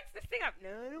to watch this thing up. No,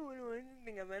 I don't want to watch this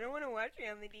thing up. I don't want to watch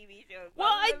reality TV shows. Well,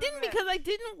 I didn't because I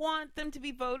didn't want them to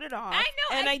be voted off. I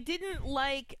know. And I didn't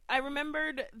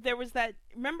remembered there was that.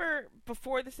 Remember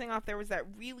before the sing-off, there was that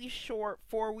really short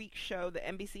 4-week show that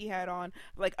NBC had on,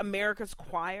 America's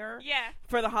Choir. Yeah.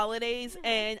 For the holidays,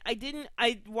 and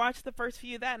I watched the first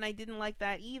few of that, and I didn't like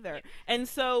that either. Yeah. And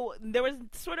so there was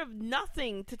sort of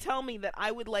nothing to tell me that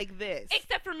I would like this,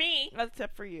 except for me.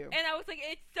 Except for you. And I was like,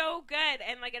 it's so good.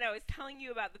 And and I was telling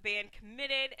you about the band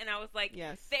Committed, and I was like,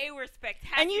 yes, they were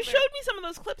spectacular. And you showed me some of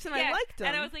those clips, and I liked them.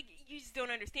 And I was like, you just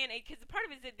don't understand it, because part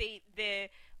of it is that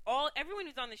everyone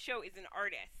who's on the show is an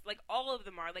artist. All of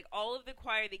them are. All of the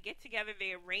choir, they get together,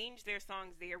 they arrange their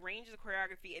songs, they arrange the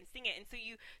choreography and sing it. And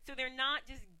so they're not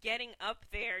just getting up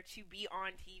there to be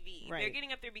on TV. Right. They're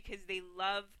getting up there because they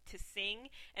love to sing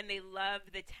and they love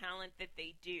the talent that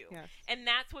they do. Yes. And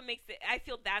that's what makes I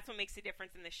feel that's what makes the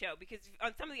difference in the show, because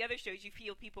on some of the other shows you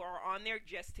feel people are on there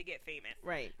just to get famous.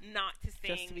 Right. Not to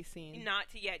sing. Just to be seen. Not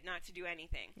to do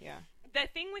anything. Yeah. The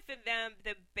thing with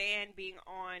the band being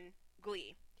on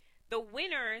Glee, the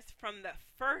winners from the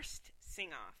first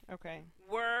sing-off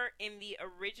were in the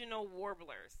original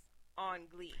Warblers on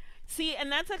Glee. See,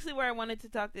 and that's actually where I wanted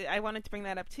to bring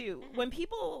that up too. When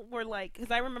people were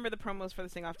because I remember the promos for the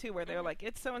sing-off too, where they were like,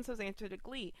 it's so-and-so's answer to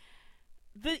Glee.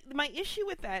 My issue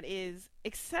with that is,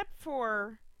 except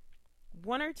for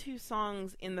one or two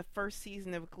songs in the first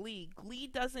season of Glee. Glee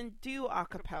doesn't do a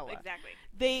cappella. Exactly.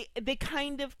 They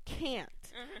kind of can't.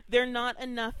 They're not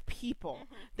enough people.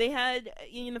 They had,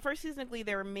 in the first season of Glee,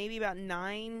 there were maybe about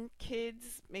 9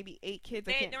 kids, maybe 8 kids.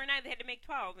 There were 9. They had to make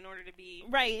 12 in order to be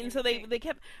right. And so they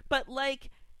kept, but like,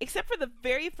 except for the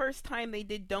very first time they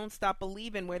did "Don't Stop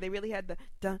Believin'," where they really had the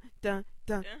dun dun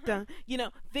dun dun.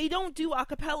 They don't do a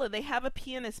cappella. They have a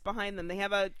pianist behind them. They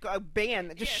have a band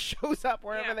that just shows up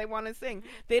wherever they want to sing.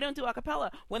 They don't do a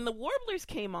cappella. When the Warblers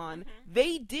came on,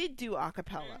 they did do a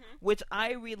cappella, which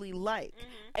I really like.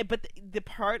 But the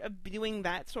part of doing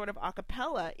that sort of a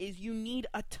cappella is you need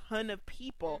a ton of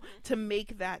people to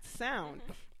make that sound.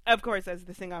 Of course, as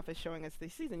the Sing Off is showing us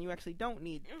this season, you actually don't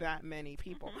need that many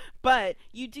people. But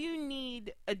you do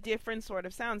need a different sort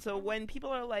of sound. So when people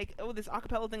are like, oh, this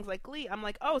acapella thing's like Glee, I'm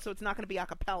like, oh, so it's not going to be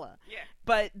acapella. Yeah.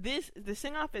 But the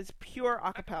Sing Off is pure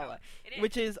acapella,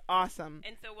 which is awesome.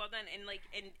 And so well done. And like,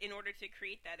 in order to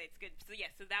create that, it's good. So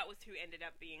so that was who ended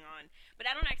up being on. But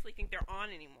I don't actually think they're on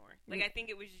anymore. Like, I think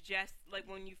it was just like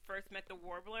when you first met the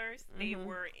Warblers, they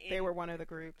were one of the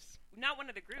groups. Not one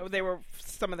of the groups. Oh, they were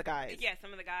some of the guys. Yeah,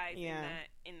 some of the guys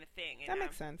in the thing. And, that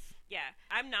makes sense. Yeah,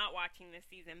 I'm not watching this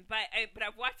season, but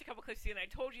I've watched a couple clips too, and I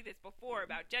told you this before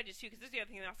about judges too, because this is the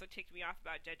other thing that also ticked me off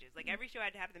about judges. Like, every show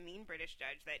had to have the mean British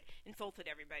judge that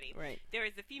insulted everybody. Right. There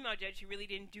was the female judge who really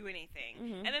didn't do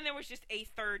anything, and then there was just a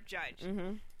third judge.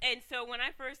 And so when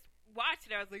I first watched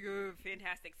it, I was like, oh,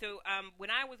 fantastic. So when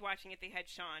I was watching it, they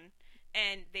had Sean,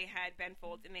 and they had Ben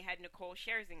Folds, and they had Nicole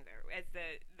Scherzinger as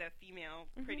the female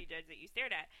pretty judge that you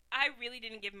stared at. I really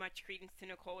didn't give much credence to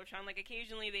Nicole or Sean. Like,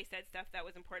 occasionally they said stuff that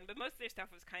was important, but most of their stuff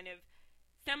was kind of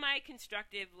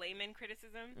semi-constructive layman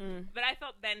criticism. But I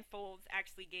felt Ben Folds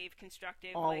actually gave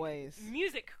constructive like,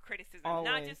 music criticism.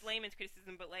 Not just layman's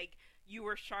criticism, but like, you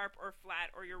were sharp or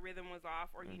flat, or your rhythm was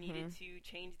off, or you needed to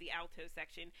change the alto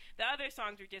section. The other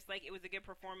songs were just like, it was a good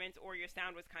performance, or your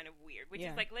sound was kind of weird, which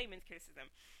is like layman's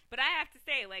criticism. But I have to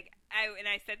say, like,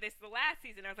 I said this the last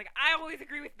season, I was like, I always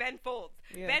agree with Ben Folds.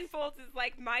 Yes. Ben Folds is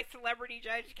like my celebrity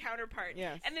judge counterpart.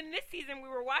 Yes. And then this season we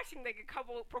were watching like a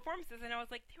couple performances, and I was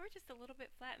like, they were just a little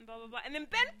bit flat and blah blah blah. And then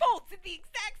Ben Folds did the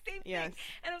exact same thing.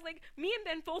 And I was like, me and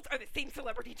Ben Folds are the same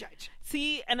celebrity judge.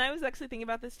 See, and I was actually thinking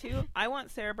about this too. I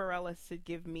want Sarah Bareilles to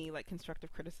give me like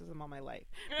constructive criticism all my life,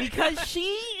 because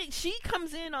she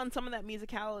comes in on some of that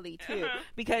musicality too,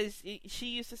 because she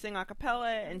used to sing a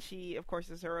cappella, and she of course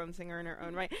is her own singer in her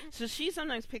own right, so she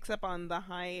sometimes picks up on the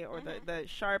high or the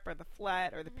sharp or the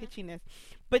flat or the pitchiness,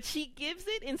 but she gives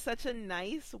it in such a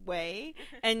nice way,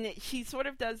 and she sort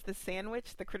of does the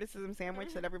criticism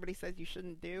sandwich that everybody says you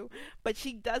shouldn't do, but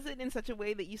she does it in such a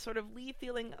way that you sort of leave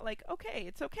feeling like, okay,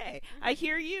 it's okay, I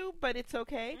hear you, but it's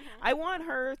okay. I want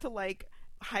her to like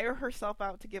hire herself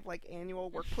out to give like annual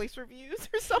workplace reviews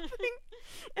or something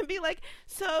and be like,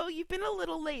 so you've been a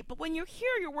little late, but when you're here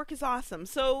your work is awesome,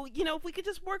 so if we could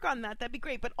just work on that'd be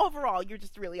great, but overall you're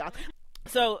just really awesome.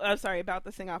 So sorry about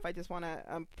the Sing Off. I just want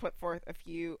to put forth a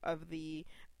few of the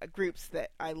groups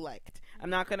that I liked. I'm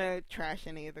not gonna trash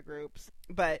any of the groups,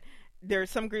 but there are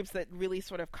some groups that really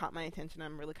sort of caught my attention.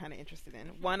 I'm really kind of interested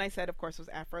in. One I said, of course, was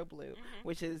Afro Blue,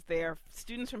 which is they're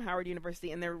students from Howard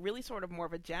University, and they're really sort of more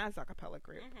of a jazz a cappella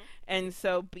group. And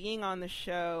so being on the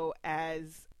show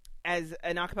as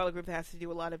an a cappella group that has to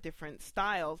do a lot of different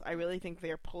styles, I really think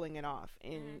they're pulling it off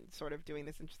in sort of doing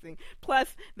this interesting.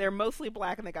 Plus, they're mostly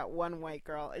black, and they got one white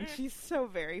girl, and she's so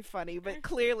very funny, but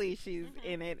clearly she's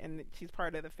in it, and she's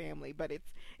part of the family, but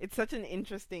it's such an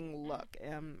interesting look.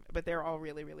 But they're all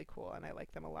really, really cool, and I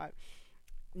like them a lot.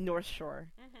 North Shore.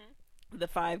 The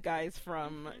 5 guys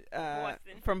from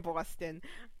Boston.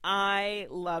 I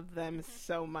love them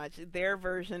so much. Their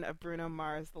version of Bruno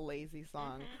Mars' The Lazy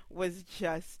Song was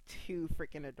just too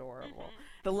freaking adorable.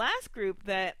 The last group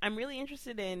that I'm really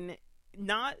interested in,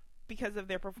 not because of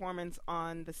their performance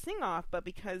on the Sing Off, but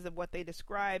because of what they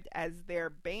described as their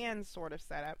band sort of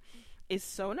setup, is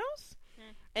Sonos.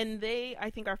 And they,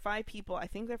 I think, are 5 people. I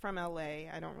think they're from LA.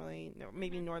 I don't really know.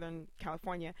 Maybe Northern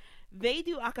California. They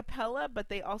do a cappella, but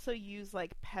they also use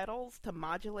like pedals to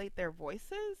modulate their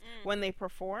voices when they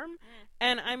perform.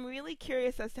 And I'm really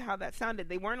curious as to how that sounded.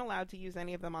 They weren't allowed to use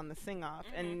any of them on the Sing Off.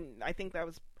 And I think that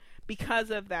was because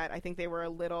of that. I think they were a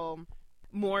little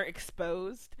more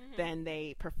exposed than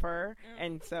they prefer,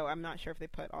 and so I'm not sure if they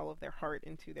put all of their heart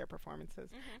into their performances,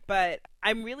 but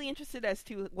I'm really interested as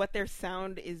to what their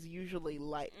sound is usually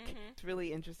like. It's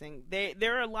really interesting.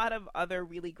 There are a lot of other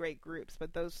really great groups,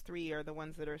 but those 3 are the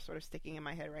ones that are sort of sticking in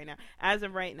my head right now. As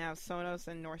of right now, Sonos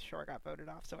and North Shore got voted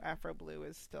off, so Afro Blue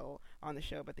is still on the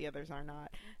show, but the others are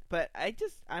not. But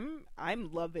I'm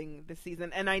loving this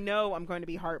season, and I know I'm going to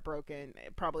be heartbroken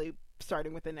probably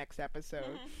starting with the next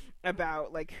episode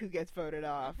about like who gets voted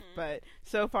off. But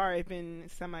so far I've been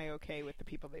semi-okay with the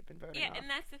people they've been voting off. Yeah, and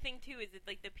that's the thing too, is that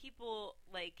like the people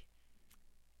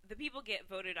get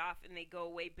voted off and they go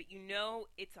away, but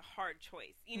it's a hard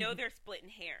choice. They're splitting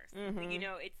hairs.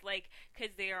 It's like,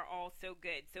 because they are all so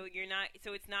good.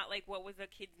 So it's not like, what was the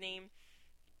kid's name?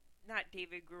 Not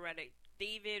David Guerrero.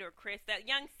 David or Chris, that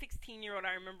young 16-year-old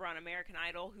I remember on American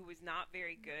Idol who was not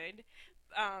very good.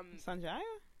 Sanjaya?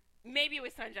 Maybe it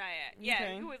was Sanjaya.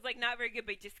 Yeah, who was like not very good,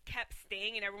 but just kept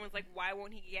staying, and everyone's like, why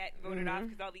won't he get voted off?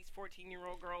 Because all these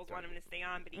 14-year-old girls want him to stay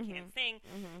on, but he can't sing.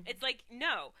 It's like,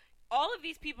 no. All of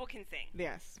these people can sing.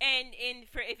 Yes. And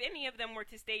if any of them were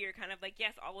to stay, you're kind of like,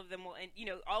 yes, all of them will, and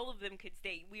all of them could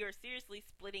stay. We are seriously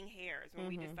splitting hairs when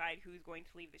we decide who's going to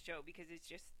leave the show, because it's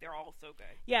just, they're all so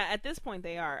good. Yeah, at this point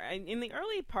they are. In the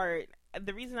early part,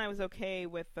 the reason I was okay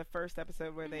with the first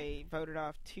episode where they voted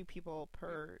off 2 people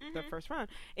per the first round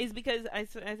is because I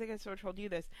think I sort of told you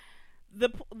this. The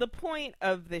point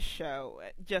of this show,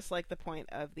 just like the point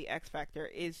of the X Factor,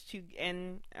 is to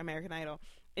end American Idol,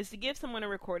 is to give someone a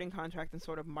recording contract and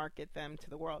sort of market them to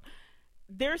the world.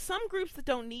 There are some groups that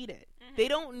don't need it. They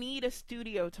don't need a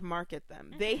studio to market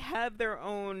them. They have their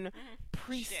own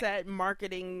preset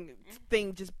marketing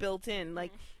thing just built in.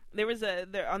 Like, there was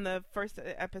on the first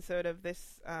episode of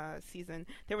this season,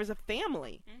 there was a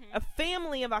family of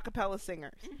a cappella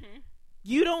singers.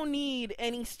 You don't need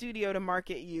any studio to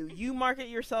market you. You market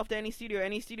yourself to any studio.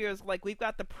 Any studio is like, we've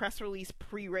got the press release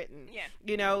pre-written.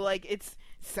 Yeah. Like, it's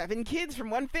 7 kids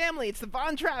from one family. It's the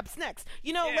Von Trapps next.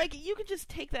 Like, you could just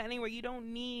take that anywhere. You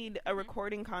don't need a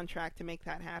recording contract to make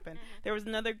that happen. There was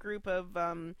another group of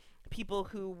people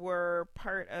who were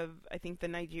part of, I think, the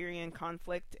Nigerian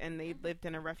conflict, and they lived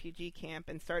in a refugee camp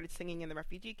and started singing in the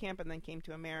refugee camp and then came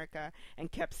to America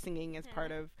and kept singing as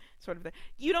part of sort of the...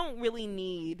 You don't really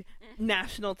need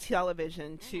national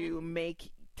television to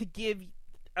give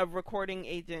a recording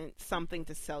agent something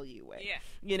to sell you with.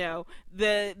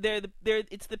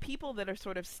 It's the people that are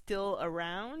sort of still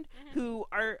around who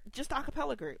are just a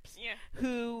cappella groups.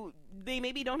 Who they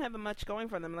maybe don't have much going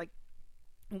for them. Like,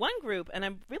 one group, and I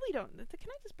really don't... Can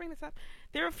I just bring this up?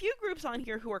 There are a few groups on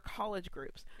here who are college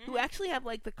groups, who actually have,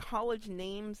 like, the college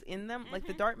names in them. Like,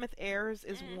 the Dartmouth Airs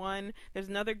is one. There's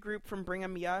another group from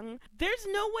Brigham Young. There's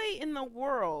no way in the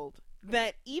world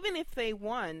that even if they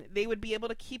won, they would be able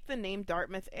to keep the name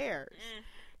Dartmouth Airs.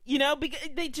 Because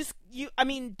they just...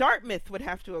 Dartmouth would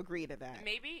have to agree to that.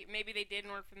 Maybe they did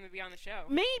in order for them to be on the show.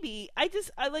 Maybe.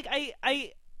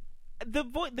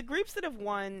 The groups that have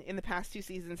won in the past 2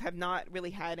 seasons have not really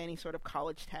had any sort of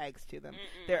college tags to them.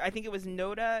 I think it was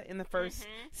Noda in the first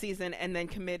season and then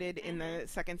Committed in the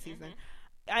second season.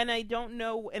 And I don't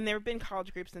know, and there have been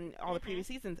college groups in all the previous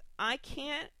seasons. I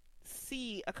can't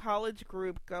see a college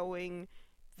group going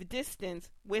the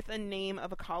distance with a name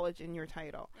of a college in your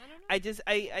title. I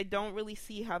don't really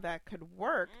see how that could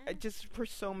work, just for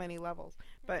so many levels.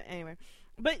 But anyway...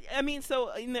 But,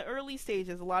 so in the early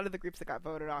stages, a lot of the groups that got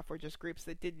voted off were just groups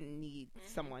that didn't need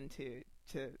someone to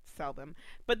sell them.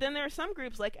 But then there are some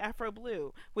groups like Afro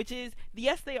Blue, which is,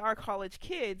 yes, they are college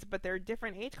kids, but they're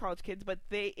different age college kids. But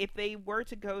if they were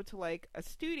to go to, like, a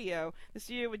studio, the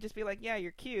studio would just be like, yeah,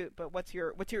 you're cute, but what's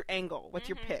your angle? What's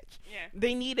your pitch? Yeah.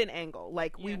 They need an angle,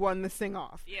 like we won the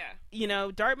sing-off. Yeah.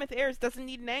 Dartmouth Airs doesn't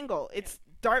need an angle. It's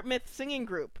Dartmouth Singing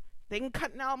Group. They can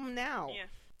cut an album now. Yeah.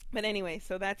 But anyway,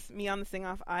 so that's me on the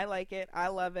sing-off. I like it. I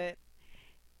love it.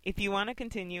 If you want to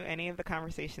continue any of the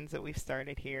conversations that we've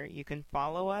started here, you can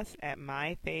follow us at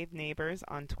MyFaveNeighbors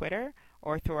on Twitter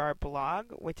or through our blog,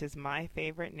 which is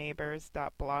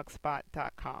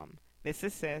myfavoriteneighbors.blogspot.com. This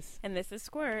is Sis. And this is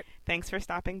Squirt. Thanks for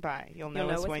stopping by. You'll know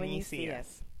us when you see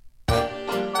us.